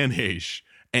Anne Heche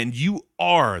and you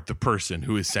are the person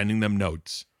who is sending them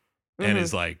notes and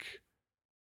is like,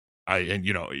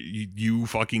 you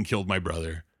fucking killed my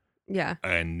brother. Yeah.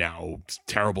 And now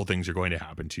terrible things are going to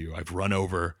happen to you. I've run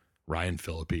over Ryan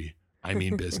Phillippe. I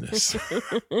mean business.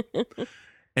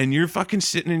 And you're fucking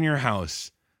sitting in your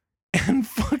house. And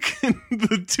fucking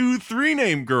the 2-3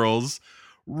 name girls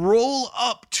roll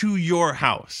up to your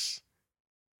house.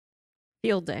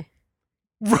 Field day.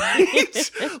 Right?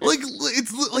 Like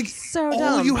it's like so all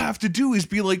dumb. you have to do is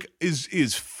be like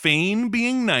is feign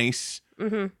being nice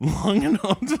long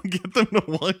enough to get them to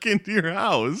walk into your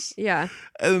house. Yeah.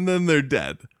 And then they're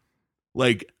dead.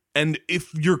 Like, and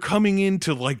if you're coming in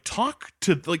to like talk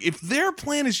to, like, if their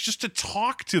plan is just to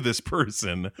talk to this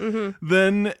person,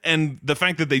 then, and the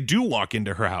fact that they do walk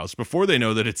into her house before they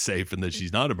know that it's safe and that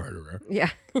she's not a murderer. Yeah.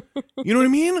 You know what I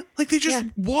mean? Like they just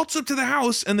waltz up to the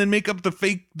house and then make up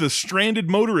the stranded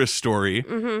motorist story,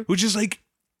 which is like,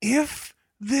 if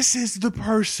this is the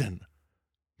person.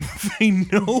 They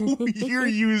know you're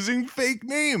using fake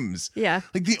names. Yeah.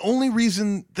 Like the only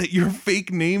reason that your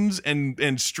fake names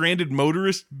and stranded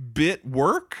motorist bit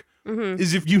work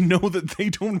is if you know that they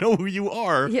don't know who you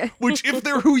are. Yeah. Which if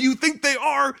they're who you think they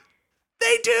are,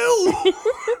 they do.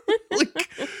 Like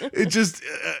it just,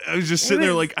 I was just sitting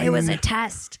there like, it was a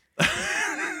test.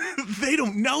 They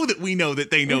don't know that we know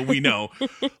that they know we know.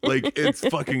 Like it's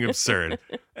fucking absurd.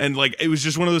 And like it was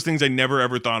just one of those things I never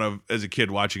ever thought of as a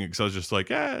kid watching it, because I was just like,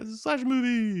 yeah, it's a slasher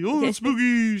movie. Oh, it's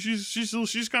spooky.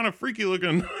 She's kind of freaky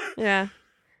looking. Yeah.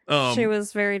 She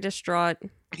was very distraught.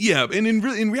 Yeah, and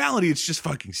in reality, it's just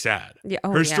fucking sad. Yeah.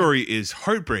 Her story is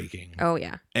heartbreaking. Oh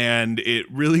yeah. And it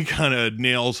really kind of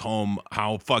nails home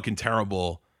how fucking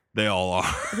terrible they all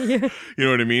are. Yeah. You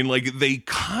know what I mean? Like they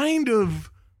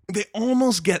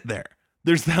almost get there.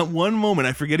 There's that one moment,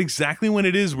 I forget exactly when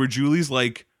it is, where Julie's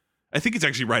like, I think it's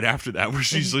actually right after that, where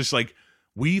she's just like,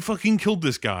 we fucking killed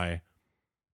this guy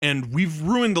and we've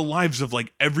ruined the lives of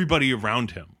like everybody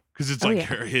around him. Cause it's like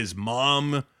his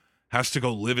mom has to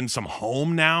go live in some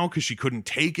home now because she couldn't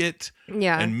take it.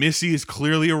 Yeah. And Missy is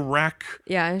clearly a wreck.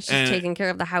 Yeah. She's taking care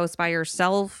of the house by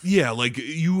herself. Yeah. Like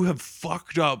you have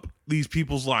fucked up these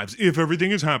people's lives if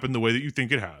everything has happened the way that you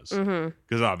think it has.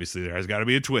 Because obviously there has got to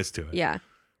be a twist to it. Yeah.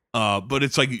 But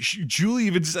it's like Julie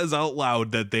even says out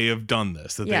loud that they have done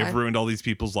this, that they have ruined all these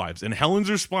people's lives. And Helen's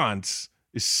response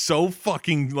is so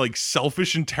fucking like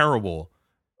selfish and terrible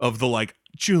of the like,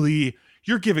 Julie,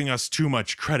 you're giving us too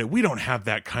much credit. We don't have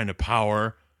that kind of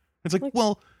power. It's like,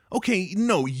 well, okay,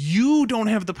 no, you don't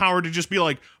have the power to just be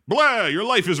like, blah, your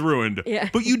life is ruined. Yeah.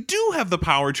 But you do have the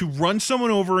power to run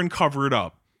someone over and cover it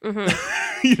up.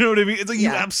 You know what I mean? It's like you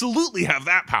absolutely have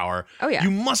that power. Oh yeah. You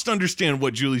must understand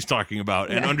what Julie's talking about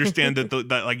and understand that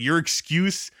that like your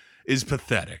excuse is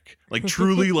pathetic. Like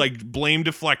truly like blame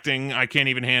deflecting. I can't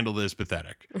even handle this.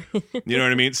 Pathetic. You know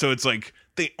what I mean? So it's like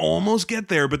they almost get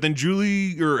there, but then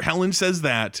Julie or Helen says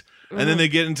that, and then they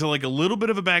get into like a little bit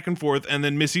of a back and forth, and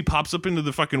then Missy pops up into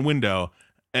the fucking window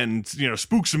and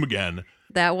spooks him again.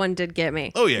 That one did get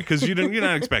me. Oh yeah, because you're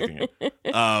not expecting it.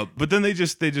 But then they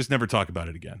just never talk about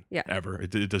it again. Yeah. Ever. It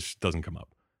just doesn't come up.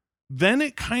 Then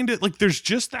it kind of like there's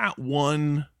just that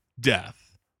one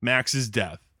death, Max's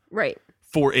death. Right.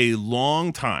 For a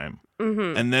long time.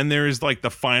 And then there is like the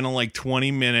final like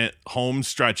 20-minute home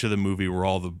stretch of the movie where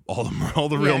all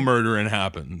the real murdering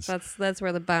happens. That's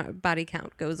where the body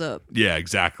count goes up. Yeah,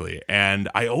 exactly. And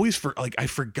I always I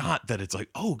forgot that it's like,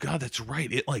 oh god, that's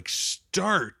right. It like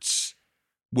starts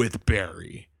with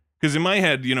Barry. Because in my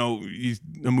head,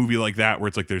 a movie like that where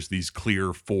it's like there's these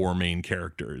clear 4 main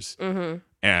characters,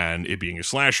 and it being a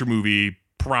slasher movie,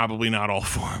 probably not all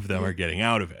 4 of them are getting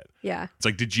out of it. Yeah. It's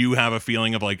like, did you have a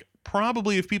feeling of like,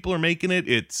 probably if people are making it,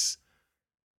 it's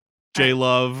J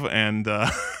Love and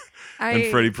and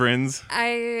Freddie Prinze?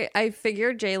 I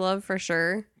figured J Love for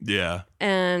sure. Yeah.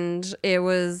 And it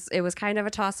was kind of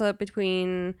a toss up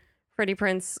between Freddie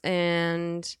Prinze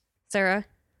and Sarah.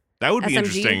 That would be SMG.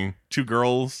 interesting. 2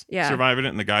 girls surviving it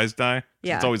and the guys die.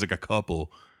 Yeah. It's always like a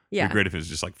couple. Yeah. It'd be great if it was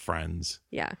just like friends.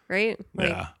 Yeah. Right?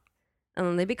 Yeah. And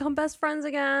then they become best friends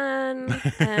again.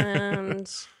 And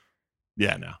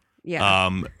yeah, no.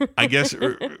 Yeah. I guess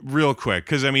real quick,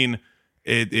 because I mean,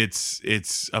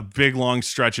 it's a big long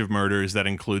stretch of murders that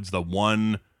includes the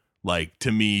one, like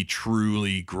to me,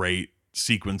 truly great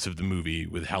sequence of the movie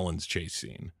with Helen's chase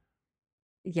scene.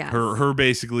 Yeah. Her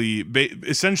basically,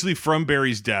 essentially from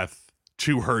Barry's death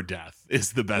to her death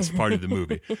is the best part of the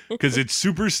movie, because it's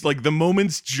super like the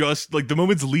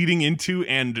moments leading into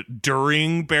and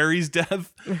during Barry's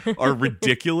death are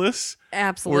ridiculous.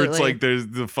 Absolutely. Where it's like there's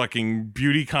the fucking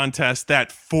beauty contest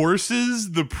that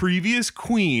forces the previous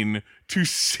queen to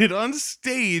sit on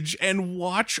stage and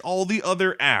watch all the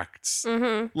other acts.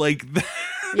 Like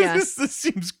this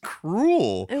seems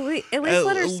cruel. At least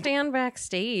let her stand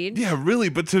backstage. Yeah, really.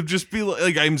 But to just be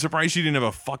like, I'm surprised she didn't have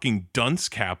a fucking dunce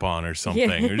cap on or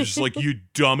something. Or just like, you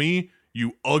dummy,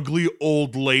 you ugly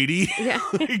old lady. Yeah.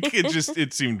 Like,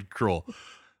 it seemed cruel.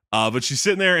 But she's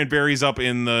sitting there and Barry's up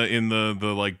in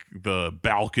the like the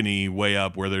balcony way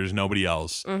up where there's nobody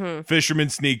else. Fisherman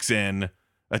sneaks in,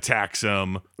 attacks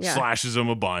him, slashes him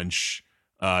a bunch.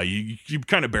 You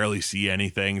kind of barely see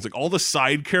anything. It's like all the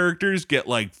side characters get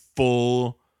like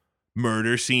full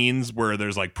murder scenes where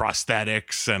there's like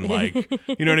prosthetics and like,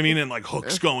 you know what I mean? And like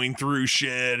hooks going through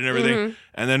shit and everything.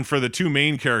 And then for the 2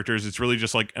 main characters, it's really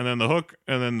just like, and then the hook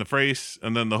and then the face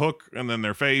and then the hook and then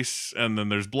their face and then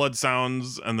there's blood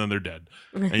sounds and then they're dead.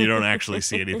 And you don't actually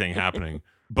see anything happening.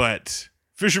 But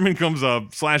Fisherman comes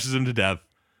up, slashes him to death,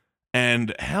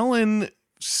 and Helen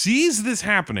sees this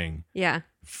happening. Yeah.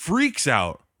 Freaks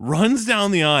out, runs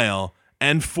down the aisle,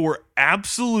 and for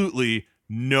absolutely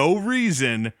no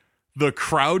reason, the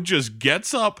crowd just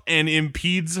gets up and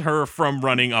impedes her from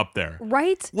running up there.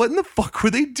 Right? What in the fuck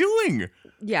were they doing?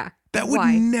 Yeah. That would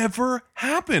Why? never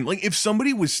happen. Like, if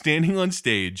somebody was standing on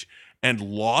stage and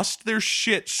lost their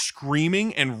shit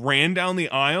screaming and ran down the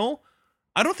aisle,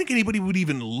 I don't think anybody would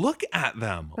even look at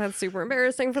them. That's super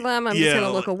embarrassing for them. I'm just going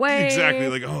to look away. Exactly.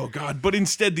 Like, oh, God. But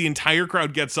instead, the entire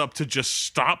crowd gets up to just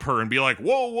stop her and be like,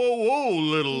 whoa, whoa, whoa,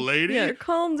 little lady. Yeah,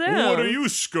 calm down. What are you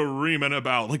screaming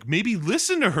about? Like, maybe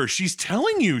listen to her. She's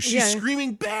telling you. She's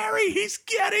screaming, Barry, he's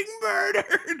getting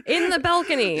murdered. In the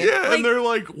balcony. Yeah, like, and they're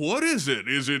like, what is it?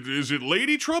 Is it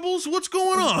lady troubles? What's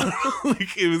going on?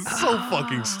 Like, it was so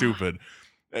fucking stupid.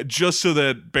 Just so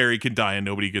that Barry can die and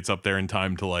nobody gets up there in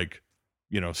time to, like,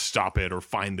 stop it or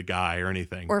find the guy or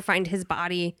anything. Or find his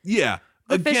body. Yeah.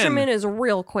 The Again, fisherman is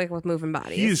real quick with moving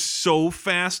bodies. he is so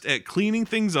fast at cleaning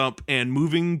things up and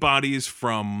moving bodies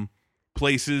from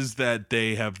places that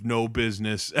they have no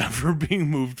business ever being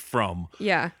moved from.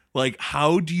 Yeah. Like,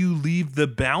 how do you leave the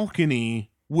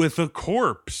balcony with a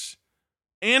corpse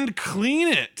and clean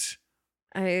it?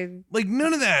 Like,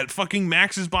 none of that. Fucking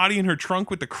Max's body in her trunk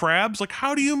with the crabs. Like,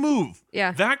 how do you move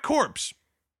that corpse?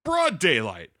 Broad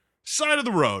daylight. Side of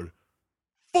the road,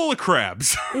 full of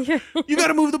crabs. You got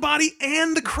to move the body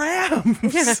and the crabs,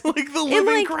 like the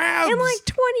living crabs. In like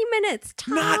 20 minutes, tops.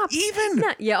 Not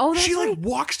even. She like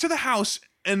walks to the house,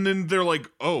 and then they're like,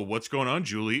 "Oh, what's going on,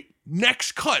 Julie?"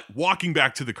 Next cut, walking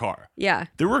back to the car. Yeah,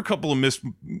 there were a couple of missed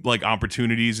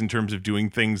opportunities in terms of doing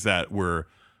things that were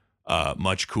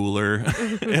much cooler,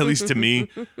 at least to me.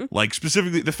 Like,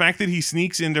 specifically, the fact that he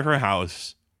sneaks into her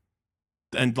house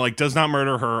and, like, does not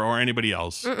murder her or anybody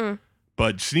else,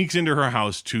 but sneaks into her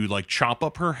house to, like, chop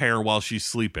up her hair while she's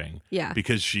sleeping. Yeah.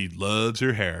 Because she loves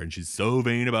her hair and she's so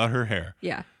vain about her hair.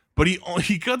 Yeah. But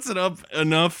he cuts it up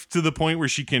enough to the point where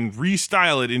she can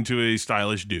restyle it into a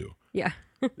stylish do. Yeah.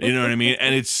 You know what I mean?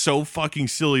 And it's so fucking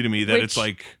silly to me that it's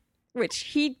like... Which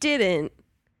he didn't.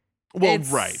 Well,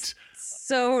 it's right.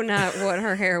 So not what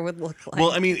her hair would look like.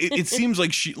 Well, I mean, it seems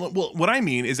like she... Well, what I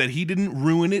mean is that he didn't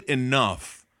ruin it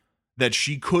enough that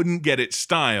she couldn't get it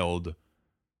styled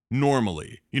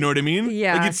normally. You know what I mean?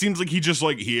 Yeah. Like, it seems like he just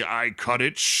like, I cut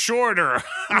it shorter.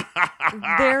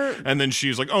 And then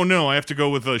she's like, oh no, I have to go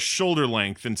with a shoulder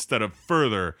length instead of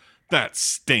further. That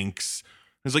stinks.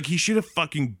 It's like, he should have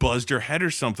fucking buzzed her head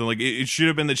or something. Like, it should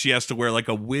have been that she has to wear like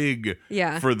a wig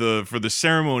for the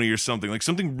ceremony or something. Like,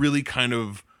 something really kind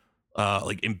of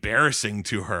like embarrassing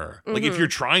to her. Like, if you're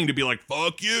trying to be like,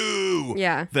 fuck you,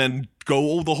 then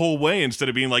go the whole way instead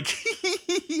of being like,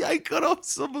 I cut off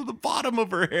some of the bottom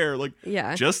of her hair. Like,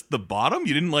 just the bottom?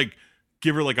 You didn't like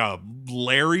give her like a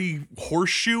Larry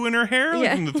horseshoe in her hair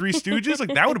like from the Three Stooges?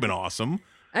 Like, that would have been awesome.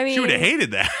 I mean, she would have hated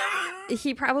that.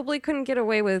 He probably couldn't get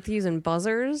away with using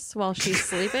buzzers while she's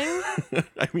sleeping.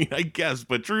 I mean, I guess,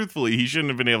 but truthfully, he shouldn't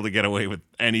have been able to get away with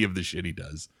any of the shit he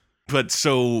does. But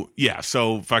so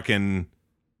fucking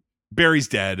Barry's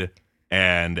dead,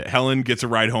 and Helen gets a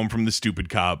ride home from the stupid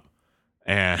cop.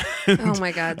 And oh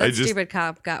my God, that stupid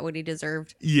cop got what he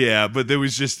deserved. Yeah, but there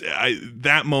was just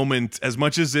that moment, as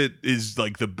much as it is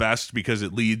like the best because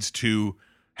it leads to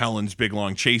Helen's big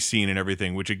long chase scene and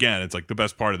everything, which again, it's like the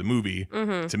best part of the movie,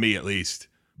 to me at least.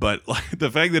 But like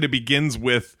the fact that it begins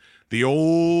with the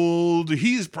old,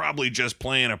 he's probably just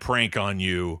playing a prank on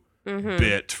you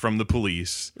bit from the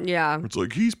police. Yeah. It's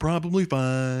like, he's probably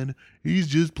fine. He's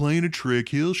just playing a trick.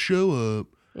 He'll show up.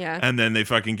 Yeah. And then they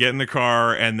fucking get in the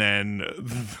car, and then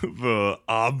the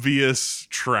obvious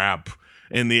trap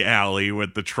in the alley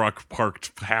with the truck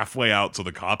parked halfway out, so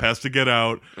the cop has to get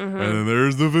out. And then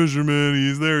there's the fisherman.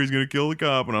 He's there. He's going to kill the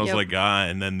cop. And I was like,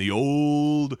 and then the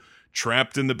old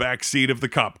trapped in the back seat of the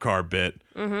cop car bit,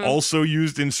 also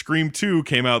used in Scream 2,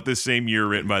 came out this same year,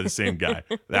 written by the same guy.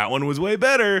 That one was way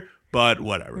better, but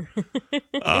whatever.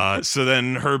 So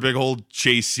then her big old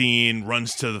chase scene,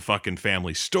 runs to the fucking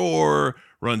family store,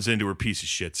 runs into her piece of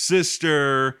shit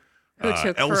sister, who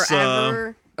took Elsa.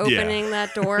 forever opening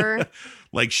that door.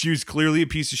 Like, she was clearly a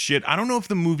piece of shit. I don't know if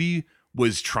the movie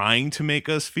was trying to make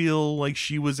us feel like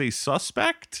she was a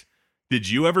suspect. Did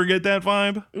you ever get that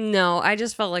vibe? No, I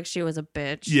just felt like she was a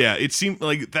bitch. Yeah, it seemed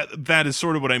like that is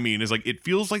sort of what I mean. Is like, it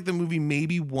feels like the movie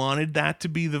maybe wanted that to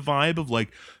be the vibe of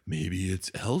like, maybe it's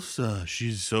Elsa.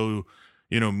 She's so,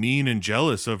 mean and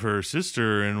jealous of her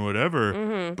sister and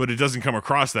whatever. But it doesn't come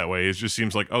across that way. It just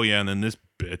seems like, oh yeah, and then this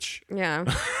bitch.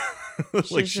 Yeah.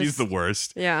 Like, she's the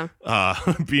worst. Yeah.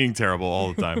 Being terrible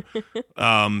all the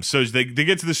time. So they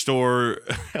get to the store.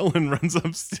 Helen runs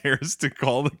upstairs to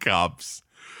call the cops.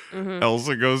 Mm-hmm.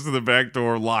 Elsa goes to the back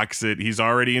door, locks it. He's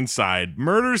already inside,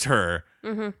 murders her.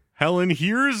 Mm-hmm. Helen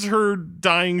hears her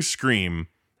dying scream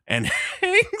and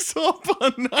hangs up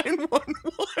on 911.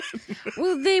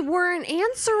 Well, they weren't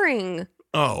answering.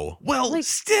 Oh, well, Like-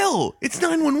 still, it's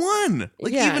 911.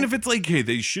 Like, Yeah. even if it's like, hey,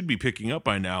 they should be picking up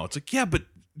by now. It's like, yeah, but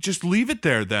just leave it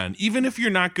there then. Even if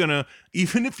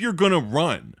you're gonna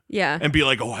run Yeah. and be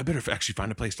like, oh, I better actually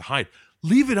find a place to hide.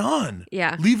 Leave it on.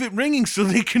 Yeah. Leave it ringing so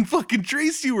they can fucking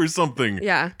trace you or something.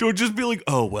 Yeah. Don't just be like,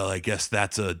 oh, well, I guess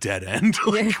that's a dead end.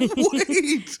 Like, Yeah.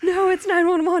 wait. No, it's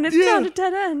 911. It's Yeah. not a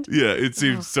dead end. Yeah, it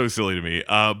seems so silly to me.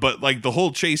 But like the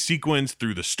whole chase sequence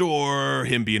through the store,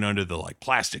 him being under the like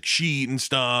plastic sheet and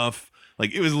stuff,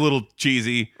 like it was a little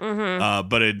cheesy. Mm-hmm.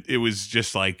 But it was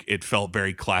just like it felt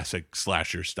very classic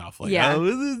slasher stuff. Like, Yeah. oh,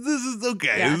 this is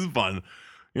okay. Yeah. This is fun.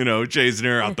 You know, chasing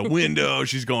her out the window.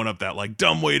 She's going up that like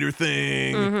dumbwaiter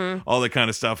thing. Mm-hmm. All that kind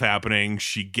of stuff happening.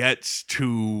 She gets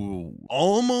to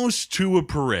almost to a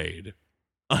parade.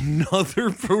 Another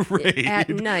parade. At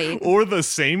night. Or the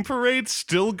same parade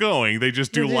still going. They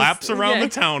just do They're just- laps around yeah. the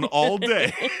town all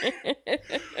day.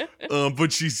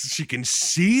 But she can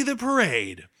see the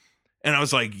parade. And I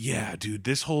was like, yeah, dude,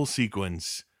 this whole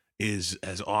sequence is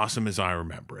as awesome as I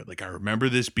remember it. Like, I remember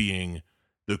this being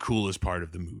the coolest part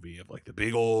of the movie, of like the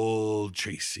big old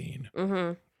chase scene.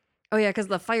 Mm-hmm. Oh, yeah, because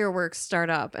the fireworks start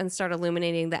up and start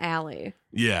illuminating the alley.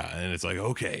 Yeah, and it's like,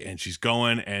 okay, and she's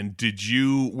going. And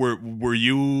were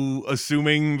you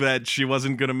assuming that she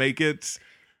wasn't gonna make it?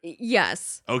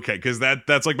 Yes. Okay, because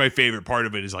that's like my favorite part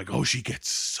of it is like, oh, she gets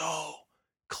so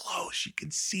close. She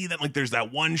can see them. Like, there's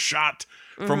that one shot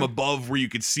from Mhm. above where you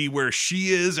could see where she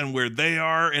is and where they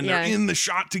are, and they're Yeah. in the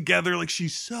shot together. Like,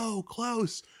 she's so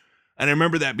close. And I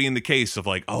remember that being the case of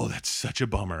like, oh, that's such a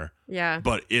bummer. Yeah.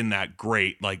 But in that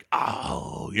great, like,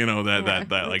 oh, you know, that Yeah.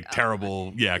 that like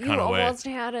terrible, yeah, You kind of way. almost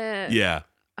had it. Yeah.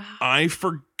 Ah. I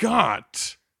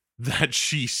forgot that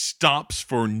she stops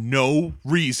for no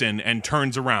reason and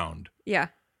turns around. Yeah.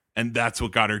 And that's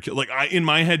what got her killed. Like, in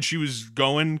my head, she was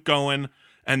going,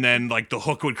 and then like the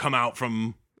hook would come out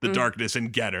from the Mm. darkness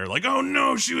and get her. Like, oh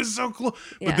no, she was so close.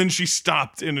 Yeah. But then she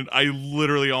stopped, and I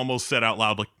literally almost said out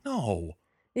loud, like, no.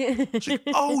 It's like,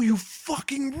 oh, you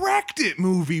fucking wrecked it,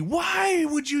 movie. Why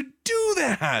would you do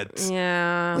that?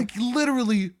 Yeah. Like,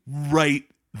 literally right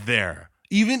there.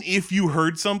 Even if you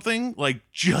heard something, like,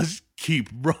 just keep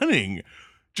running.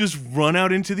 Just run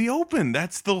out into the open.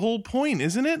 That's the whole point,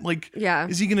 isn't it? Like, Yeah.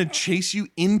 is he going to chase you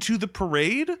into the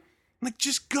parade? Like,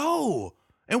 just go.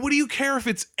 And what do you care if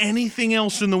it's anything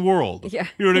else in the world? Yeah.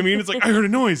 You know what I mean? It's like, I heard a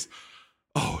noise.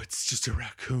 Oh, it's just a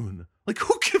raccoon. Like,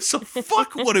 who gives a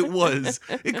fuck what it was?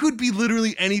 It could be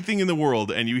literally anything in the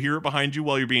world, and you hear it behind you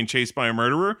while you're being chased by a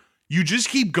murderer. You just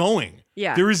keep going.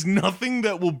 Yeah. There is nothing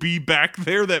that will be back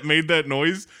there that made that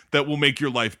noise that will make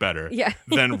your life better Yeah.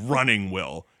 than running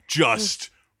will. Just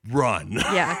run.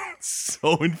 Yeah. It's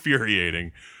so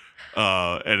infuriating.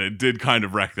 And it did kind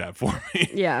of wreck that for me.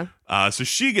 Yeah. So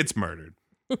she gets murdered.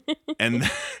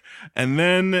 and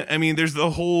then I mean, there's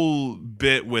the whole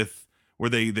bit with where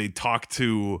they talk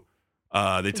to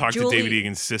to Julie- David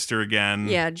Egan's sister again.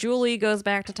 Yeah. Julie goes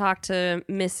back to talk to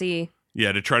Missy.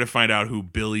 Yeah, to try to find out who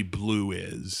Billy Blue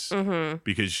is. Mm-hmm.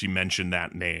 Because she mentioned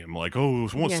that name. Like, oh,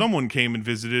 Yeah. someone came and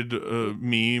visited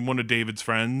me, one of David's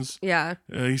friends. Yeah.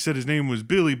 He said his name was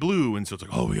Billy Blue. And so it's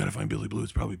like, oh, we got to find Billy Blue.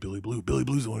 It's probably Billy Blue. Billy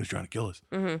Blue's the one who's trying to kill us.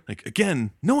 Mm-hmm. Like,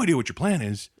 again, no idea what your plan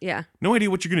is. Yeah. No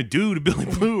idea what you're going to do to Billy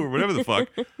Blue or whatever the fuck.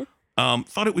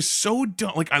 Thought it was so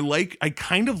dumb. Like, I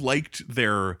kind of liked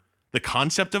the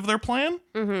concept of their plan.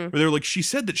 Mm-hmm. Where they're like, she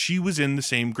said that she was in the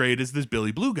same grade as this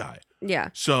Billy Blue guy. Yeah.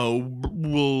 So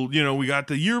we got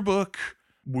the yearbook.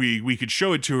 We could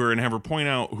show it to her and have her point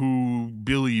out who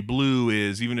Billy Blue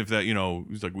is, even if that,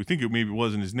 he's like, we think it maybe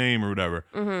wasn't his name or whatever.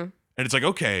 Mm-hmm. And it's like,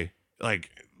 okay,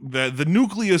 like the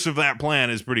nucleus of that plan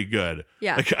is pretty good.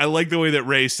 Yeah. Like, I like the way that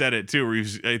Ray said it too, where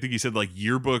I think he said like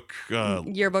yearbook,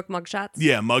 Yearbook mugshots.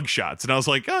 yeah, mugshots. And I was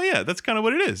like, oh yeah, that's kind of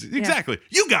what it is. Exactly.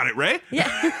 You got it, Ray.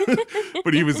 Yeah.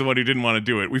 But he was the one who didn't want to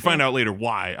do it. We find out later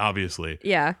why, obviously.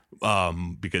 Yeah.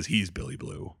 Because he's Billy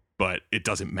Blue. But it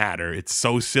doesn't matter. It's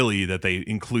so silly that they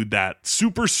include that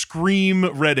super scream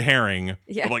red herring.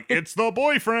 Yeah. Of like, it's the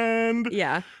boyfriend.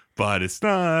 Yeah. But it's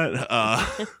not.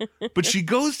 But she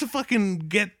goes to fucking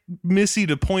get Missy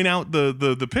to point out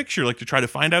the picture, like to try to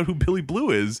find out who Billy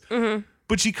Blue is. Mm-hmm.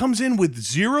 But she comes in with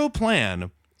zero plan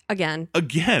Again.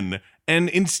 again. And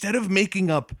instead of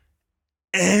making up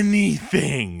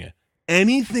anything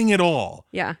at all,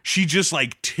 Yeah. she just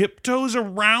like tiptoes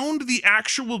around the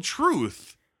actual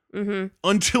truth Mm-hmm.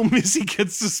 until Missy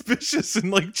gets suspicious and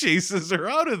like chases her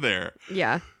out of there.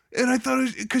 Yeah. And I thought,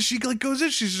 because she like goes in,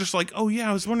 she's just like, oh yeah,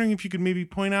 I was wondering if you could maybe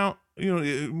point out,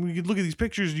 we could look at these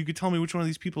pictures and you could tell me which one of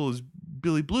these people is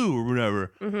Billy Blue or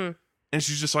whatever. Mm-hmm. And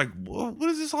she's just like, well, what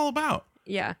is this all about?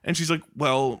 Yeah. And she's like,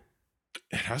 well,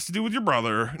 it has to do with your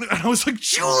brother. And I was like,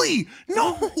 Julie,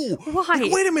 no. Why?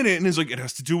 Like, wait a minute. And it's like, it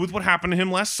has to do with what happened to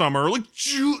him last summer. Like,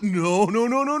 no.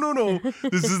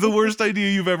 This is the worst idea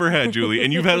you've ever had, Julie.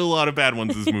 And you've had a lot of bad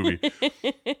ones this movie.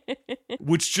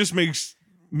 Which just makes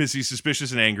Missy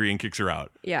suspicious and angry and kicks her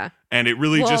out. Yeah. And it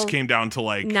really just came down to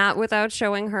like... Not without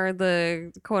showing her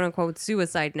the quote-unquote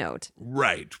suicide note.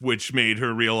 Right. Which made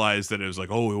her realize that it was like,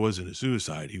 oh, it wasn't a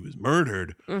suicide. He was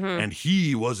murdered. Mm-hmm. And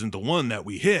he wasn't the one that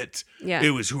we hit. Yeah. It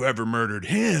was whoever murdered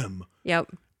him. Yep.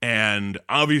 And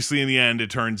obviously in the end, it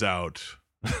turns out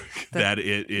that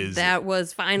it is... That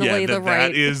was finally the right...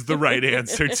 That is the right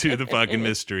answer to the fucking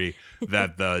mystery.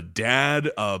 That the dad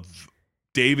of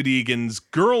David Egan's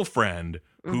girlfriend...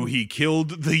 who he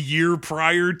killed the year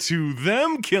prior to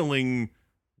them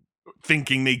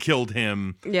thinking they killed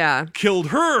him. Yeah. Killed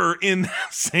her in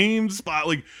that same spot.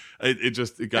 Like,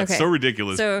 it got so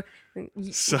ridiculous.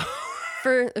 So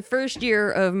for the first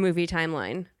year of movie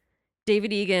timeline,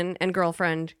 David Egan and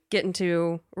girlfriend get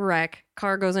into wreck.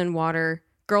 Car goes in water.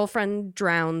 Girlfriend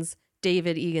drowns.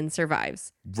 David Egan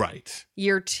survives. Right.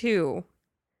 Year 2.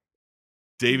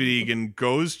 David Egan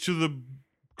goes to the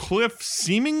cliff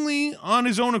seemingly on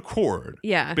his own accord.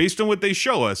 Yeah. Based on what they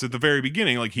show us at the very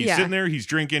beginning. Like, he's Yeah. sitting there, he's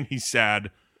drinking, he's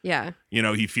sad. Yeah.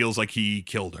 He feels like he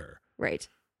killed her. Right.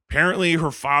 Apparently,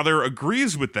 her father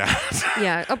agrees with that.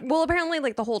 Yeah. Well, apparently,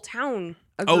 like, the whole town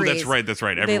agrees. Oh, that's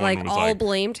right. Everyone They, like, was all like...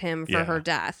 blamed him for her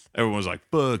death. Everyone was like,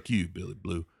 fuck you, Billy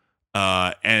Blue.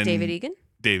 And David Egan?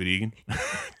 David Egan.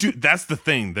 Dude, that's the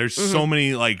thing. There's so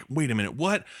many, like, wait a minute,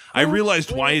 what? I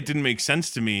realized why it didn't make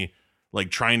sense to me, like,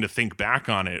 trying to think back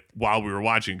on it while we were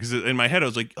watching. Because in my head, I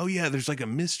was like, oh, yeah, there's, like, a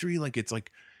mystery. Like, it's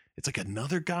like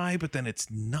another guy, but then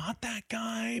it's not that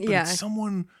guy. But it's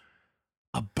someone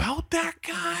about that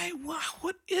guy.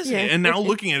 What is it? And now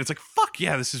looking at it, it's like, fuck,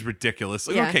 yeah, this is ridiculous.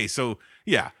 Like, okay, so,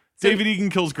 yeah. David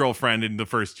Egan kills girlfriend in the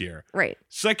first year. Right.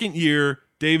 Second year,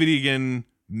 David Egan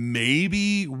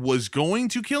maybe was going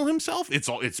to kill himself.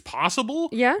 It's possible.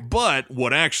 Yeah. But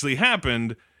what actually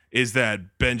happened is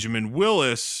that Benjamin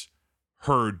Willis,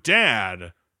 her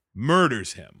dad,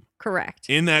 murders him. Correct.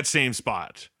 In that same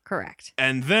spot. Correct.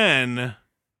 And then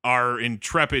our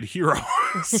intrepid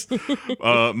heroes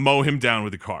mow him down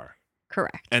with a car.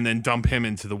 Correct. And then dump him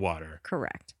into the water.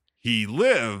 Correct. He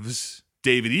lives.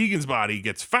 David Egan's body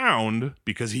gets found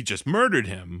because he just murdered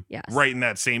him right in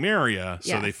that same area.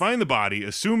 So they find the body,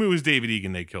 assume it was David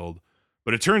Egan they killed.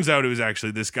 But it turns out it was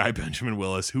actually this guy, Benjamin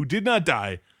Willis, who did not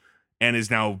die and is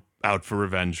now out for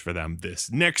revenge for them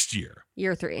this next year.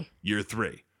 Year 3. Year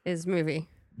 3. Is movie.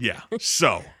 Yeah.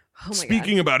 So,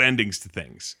 speaking about endings to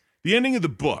things, the ending of the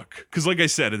book, because like I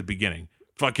said at the beginning,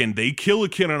 fucking they kill a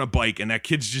kid on a bike and that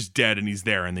kid's just dead and he's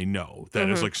there and they know that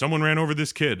it's like someone ran over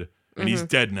this kid and he's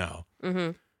dead now.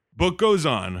 Book goes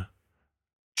on.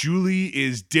 Julie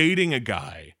is dating a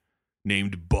guy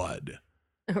named Bud.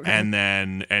 Okay.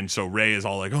 And so Ray is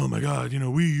all like, oh my God,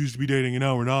 we used to be dating and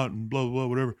now we're not and blah, blah, blah,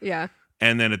 whatever. Yeah.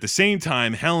 And then at the same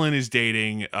time, Helen is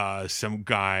dating some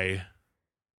guy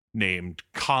named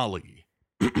Collie.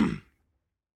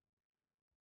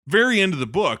 Very end of the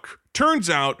book, turns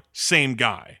out same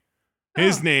guy.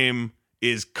 His name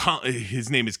is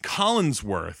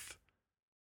Collinsworth.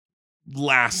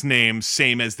 Last name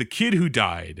same as the kid who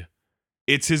died.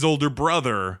 It's his older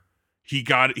brother.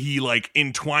 He like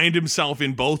entwined himself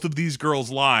in both of these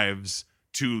girls' lives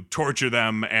to torture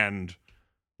them and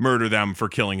murder them for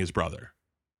killing his brother.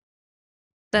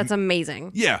 That's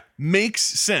amazing. Yeah, makes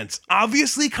sense.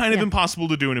 Obviously kind of impossible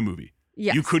to do in a movie.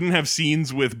 Yes. You couldn't have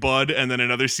scenes with Bud and then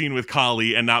another scene with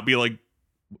Collie and not be like,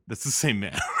 that's the same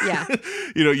man. Yeah.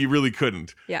 You really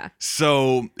couldn't. Yeah.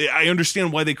 So I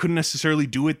understand why they couldn't necessarily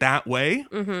do it that way.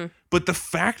 But the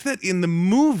fact that in the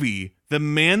movie, the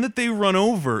man that they run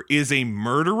over is a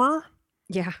murderer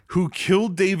who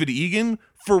killed David Egan,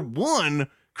 for one,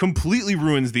 completely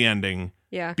ruins the ending.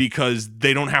 Yeah. Because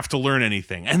they don't have to learn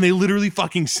anything. And they literally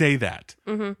fucking say that.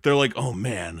 They're like, oh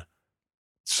man,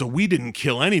 so we didn't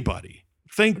kill anybody.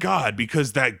 Thank God,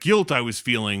 because that guilt I was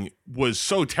feeling was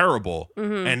so terrible.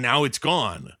 And now it's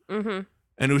gone. And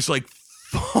it was like,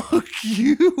 fuck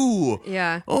you.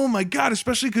 Yeah. Oh my God,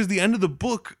 especially because the end of the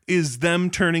book is them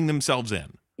turning themselves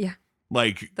in. Yeah.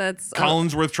 Like, that's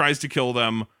Collinsworth tries to kill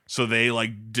them. So they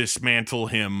like dismantle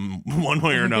him one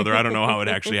way or another. I don't know how it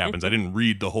actually happens. I didn't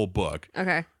read the whole book.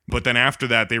 Okay. But then after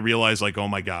that, they realize like, oh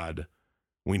my God,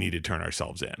 we need to turn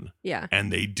ourselves in. Yeah.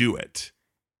 And they do it.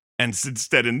 And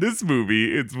instead in this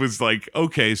movie, it was like,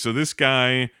 okay, so this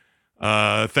guy,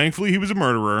 thankfully he was a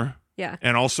murderer. Yeah.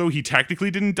 And also he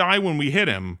technically didn't die when we hit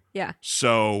him. Yeah.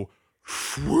 So,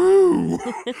 whew,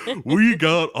 we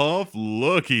got off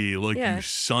lucky, like Yeah. you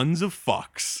sons of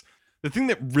fucks. The thing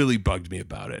that really bugged me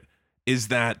about it is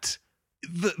that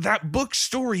that book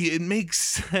story, it makes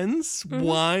sense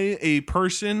why a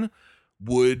person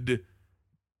would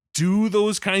do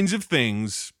those kinds of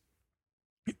things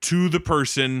to the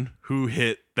person who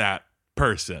hit that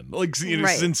person. Like, you know,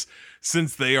 Right.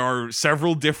 since they are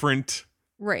several different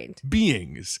Right.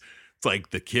 beings. It's like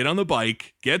the kid on the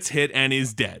bike gets hit and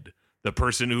is dead. The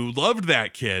person who loved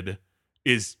that kid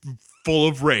is full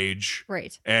of rage.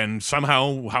 Right. And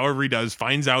somehow, however he does,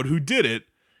 finds out who did it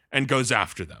and goes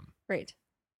after them. Right.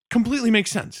 Completely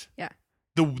makes sense. Yeah.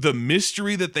 The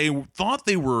mystery that they thought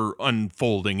they were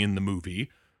unfolding in the movie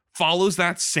follows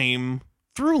that same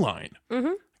through line.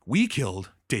 Mm-hmm. We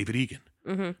killed David Egan.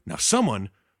 Mm-hmm. Now someone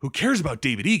who cares about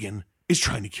David Egan is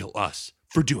trying to kill us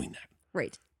for doing that.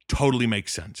 Right. Totally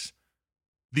makes sense.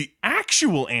 The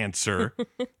actual answer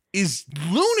is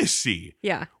lunacy.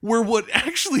 Yeah. Where what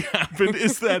actually happened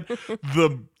is that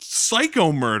the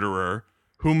psycho murderer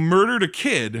who murdered a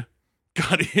kid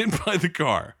got hit by the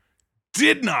car,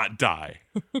 did not die.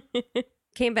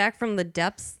 Came back from the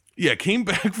depths. Yeah, came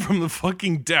back from the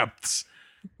fucking depths.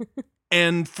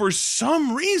 And for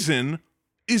some reason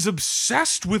is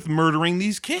obsessed with murdering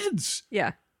these kids.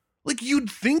 Yeah. Like, you'd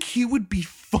think he would be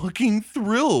fucking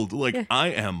thrilled. Like, Yeah. I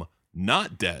am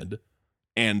not dead,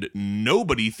 and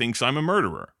nobody thinks I'm a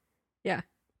murderer. Yeah.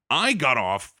 I got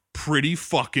off pretty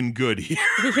fucking good here.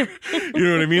 You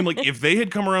know what I mean? Like, if they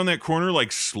had come around that corner,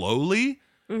 like, slowly,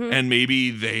 Mm-hmm. and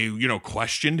maybe they, you know,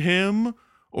 questioned him,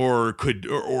 or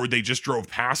they just drove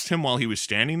past him while he was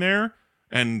standing there,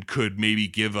 and could maybe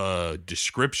give a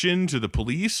description to the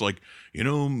police, like, you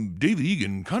know, David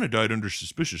Egan kind of died under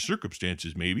suspicious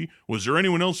circumstances, maybe. Was there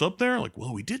anyone else up there? Like,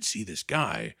 well, we did see this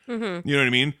guy. Mm-hmm. You know what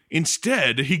I mean?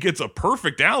 Instead, he gets a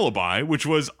perfect alibi, which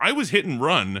was, I was hit and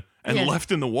run and Yeah.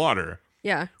 left in the water.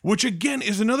 Yeah. Which, again,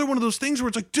 is another one of those things where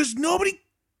it's like, does nobody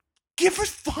give a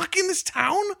fuck in this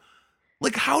town?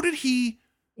 Like, how did he...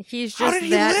 He's How just did he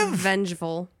that live?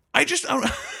 vengeful. I don't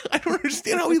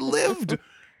understand how he lived.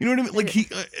 You know what I mean? Like, he,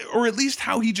 or at least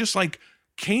how he just, like,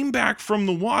 came back from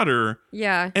the water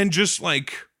Yeah. and just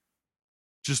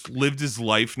lived his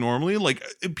life normally. Like,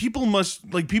 people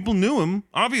knew him,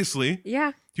 obviously.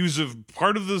 Yeah. He was a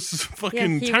part of this Yeah.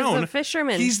 fucking He town. was a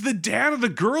fisherman. He's the dad of the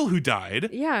girl who died.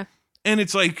 Yeah. And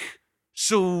it's like,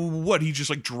 so what? He just,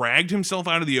 like, dragged himself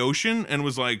out of the ocean and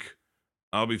was like,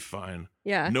 I'll be fine.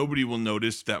 Yeah. Nobody will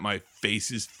notice that my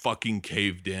face is fucking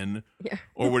caved in. Yeah.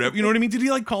 Or whatever. You know what I mean? Did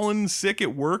he, like, call in sick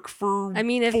at work for I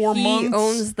mean, if 4 he months?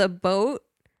 owns the boat,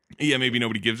 Yeah, maybe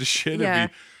nobody gives a shit. Yeah.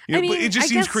 If he, you know, I mean, but it just I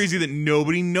seems guess- crazy that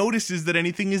nobody notices that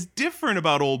anything is different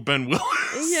about old Ben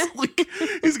Willis. Yeah. Like,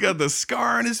 he's got the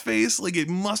scar on his face. Like, it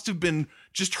must have been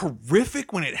just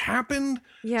horrific when it happened.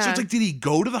 yeah. So it's like, did he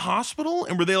go to the hospital?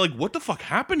 And were they like, what the fuck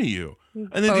happened to you? And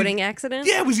then boating accident.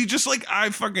 Yeah, was he just like, I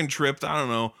fucking tripped? I don't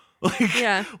know. Like,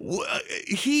 Yeah.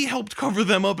 he helped cover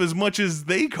them up as much as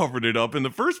they covered it up in the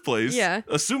first place. Yeah.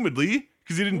 Assumedly,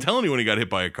 because he didn't tell anyone he got hit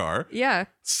by a car. Yeah.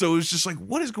 So it's just like,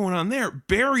 what is going on there?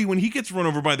 Barry, when he gets run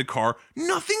over by the car,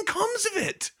 nothing comes of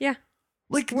it. Yeah.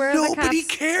 Like, Where are the nobody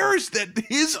cops? cares that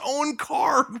his own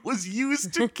car was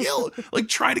used to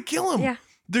try to kill him. Yeah.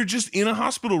 They're just in a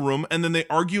hospital room, and then they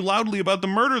argue loudly about the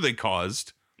murder they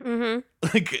caused, Mm-hmm.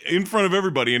 like, in front of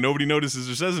everybody, and nobody notices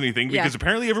or says anything Yeah. because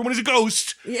apparently everyone is a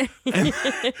ghost. Yeah.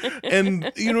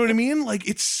 And you know what I mean? Like,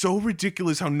 it's so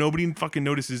ridiculous how nobody fucking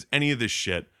notices any of this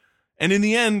shit. And in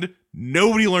the end,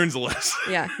 nobody learns a lesson.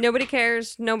 Yeah. Nobody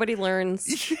cares. Nobody learns.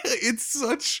 Yeah, it's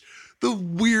such the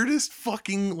weirdest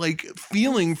fucking, like,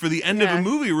 feeling for the end of Yeah. a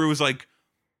movie where it was like,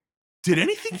 did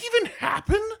anything even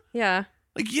happen? Yeah.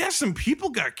 Like, yeah, some people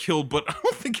got killed, but I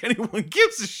don't think anyone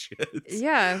gives a shit.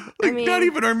 Yeah. Like, I mean, not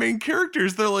even our main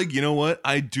characters. They're like, you know what?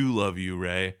 I do love you,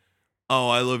 Ray. Oh,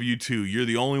 I love you too. You're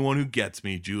the only one who gets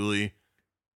me, Julie.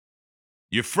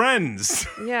 Your friends.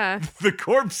 Yeah. The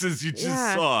corpses you just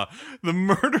Yeah. saw. The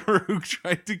murderer who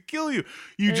tried to kill you.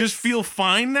 You just It's- feel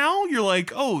fine now? You're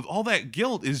like, oh, all that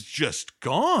guilt is just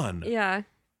gone. Yeah.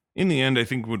 In the end, I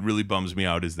think what really bums me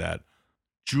out is that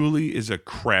Julie is a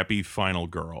crappy final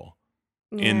girl.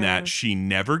 In Yeah. that she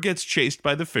never gets chased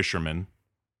by the fisherman.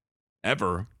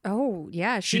 Ever. Oh,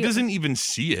 yeah. She doesn't even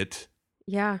see it.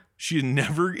 Yeah. She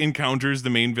never encounters the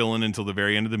main villain until the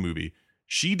very end of the movie.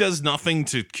 She does nothing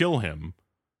to kill him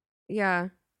Yeah.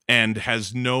 and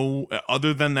has no,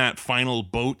 other than that final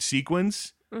boat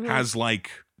sequence, Mhm. has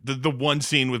like the one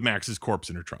scene with Max's corpse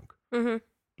in her trunk. Mhm.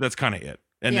 That's kind of it.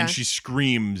 And Yeah. then she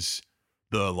screams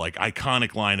the like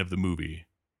iconic line of the movie,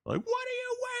 like, "What are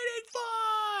you waiting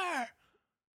for?"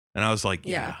 And I was like,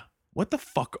 yeah. What the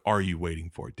fuck are you waiting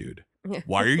for, dude? Yeah.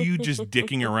 Why are you just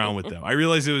dicking around with them? I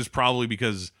realized it was probably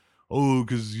because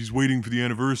he's waiting for the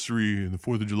anniversary and the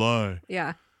 4th of July.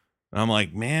 Yeah. And I'm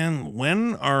like, man,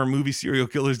 when are movie serial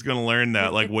killers going to learn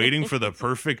that? Like, waiting for the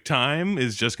perfect time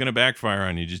is just going to backfire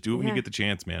on you. Just do it when you get the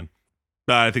chance, man.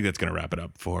 I think that's going to wrap it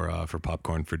up for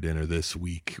Popcorn for Dinner this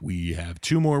week. We have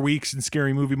 2 more weeks in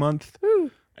Scary Movie Month.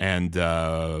 Woo. And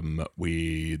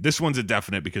this one's a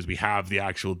definite because we have the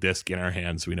actual disc in our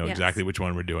hands, so we know exactly which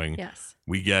one we're doing. Yes.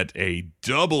 We get a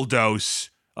double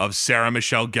dose of Sarah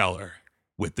Michelle Gellar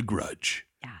with The Grudge.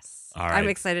 Yes. All right. I'm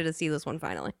excited to see this one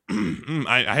finally.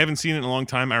 I haven't seen it in a long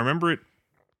time. I remember it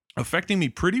affecting me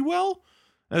pretty well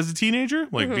as a teenager,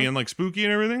 like being like spooky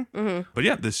and everything. Mm-hmm. But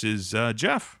yeah, this is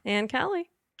Jeff. And Kelly.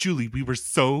 Julie, we were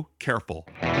so careful.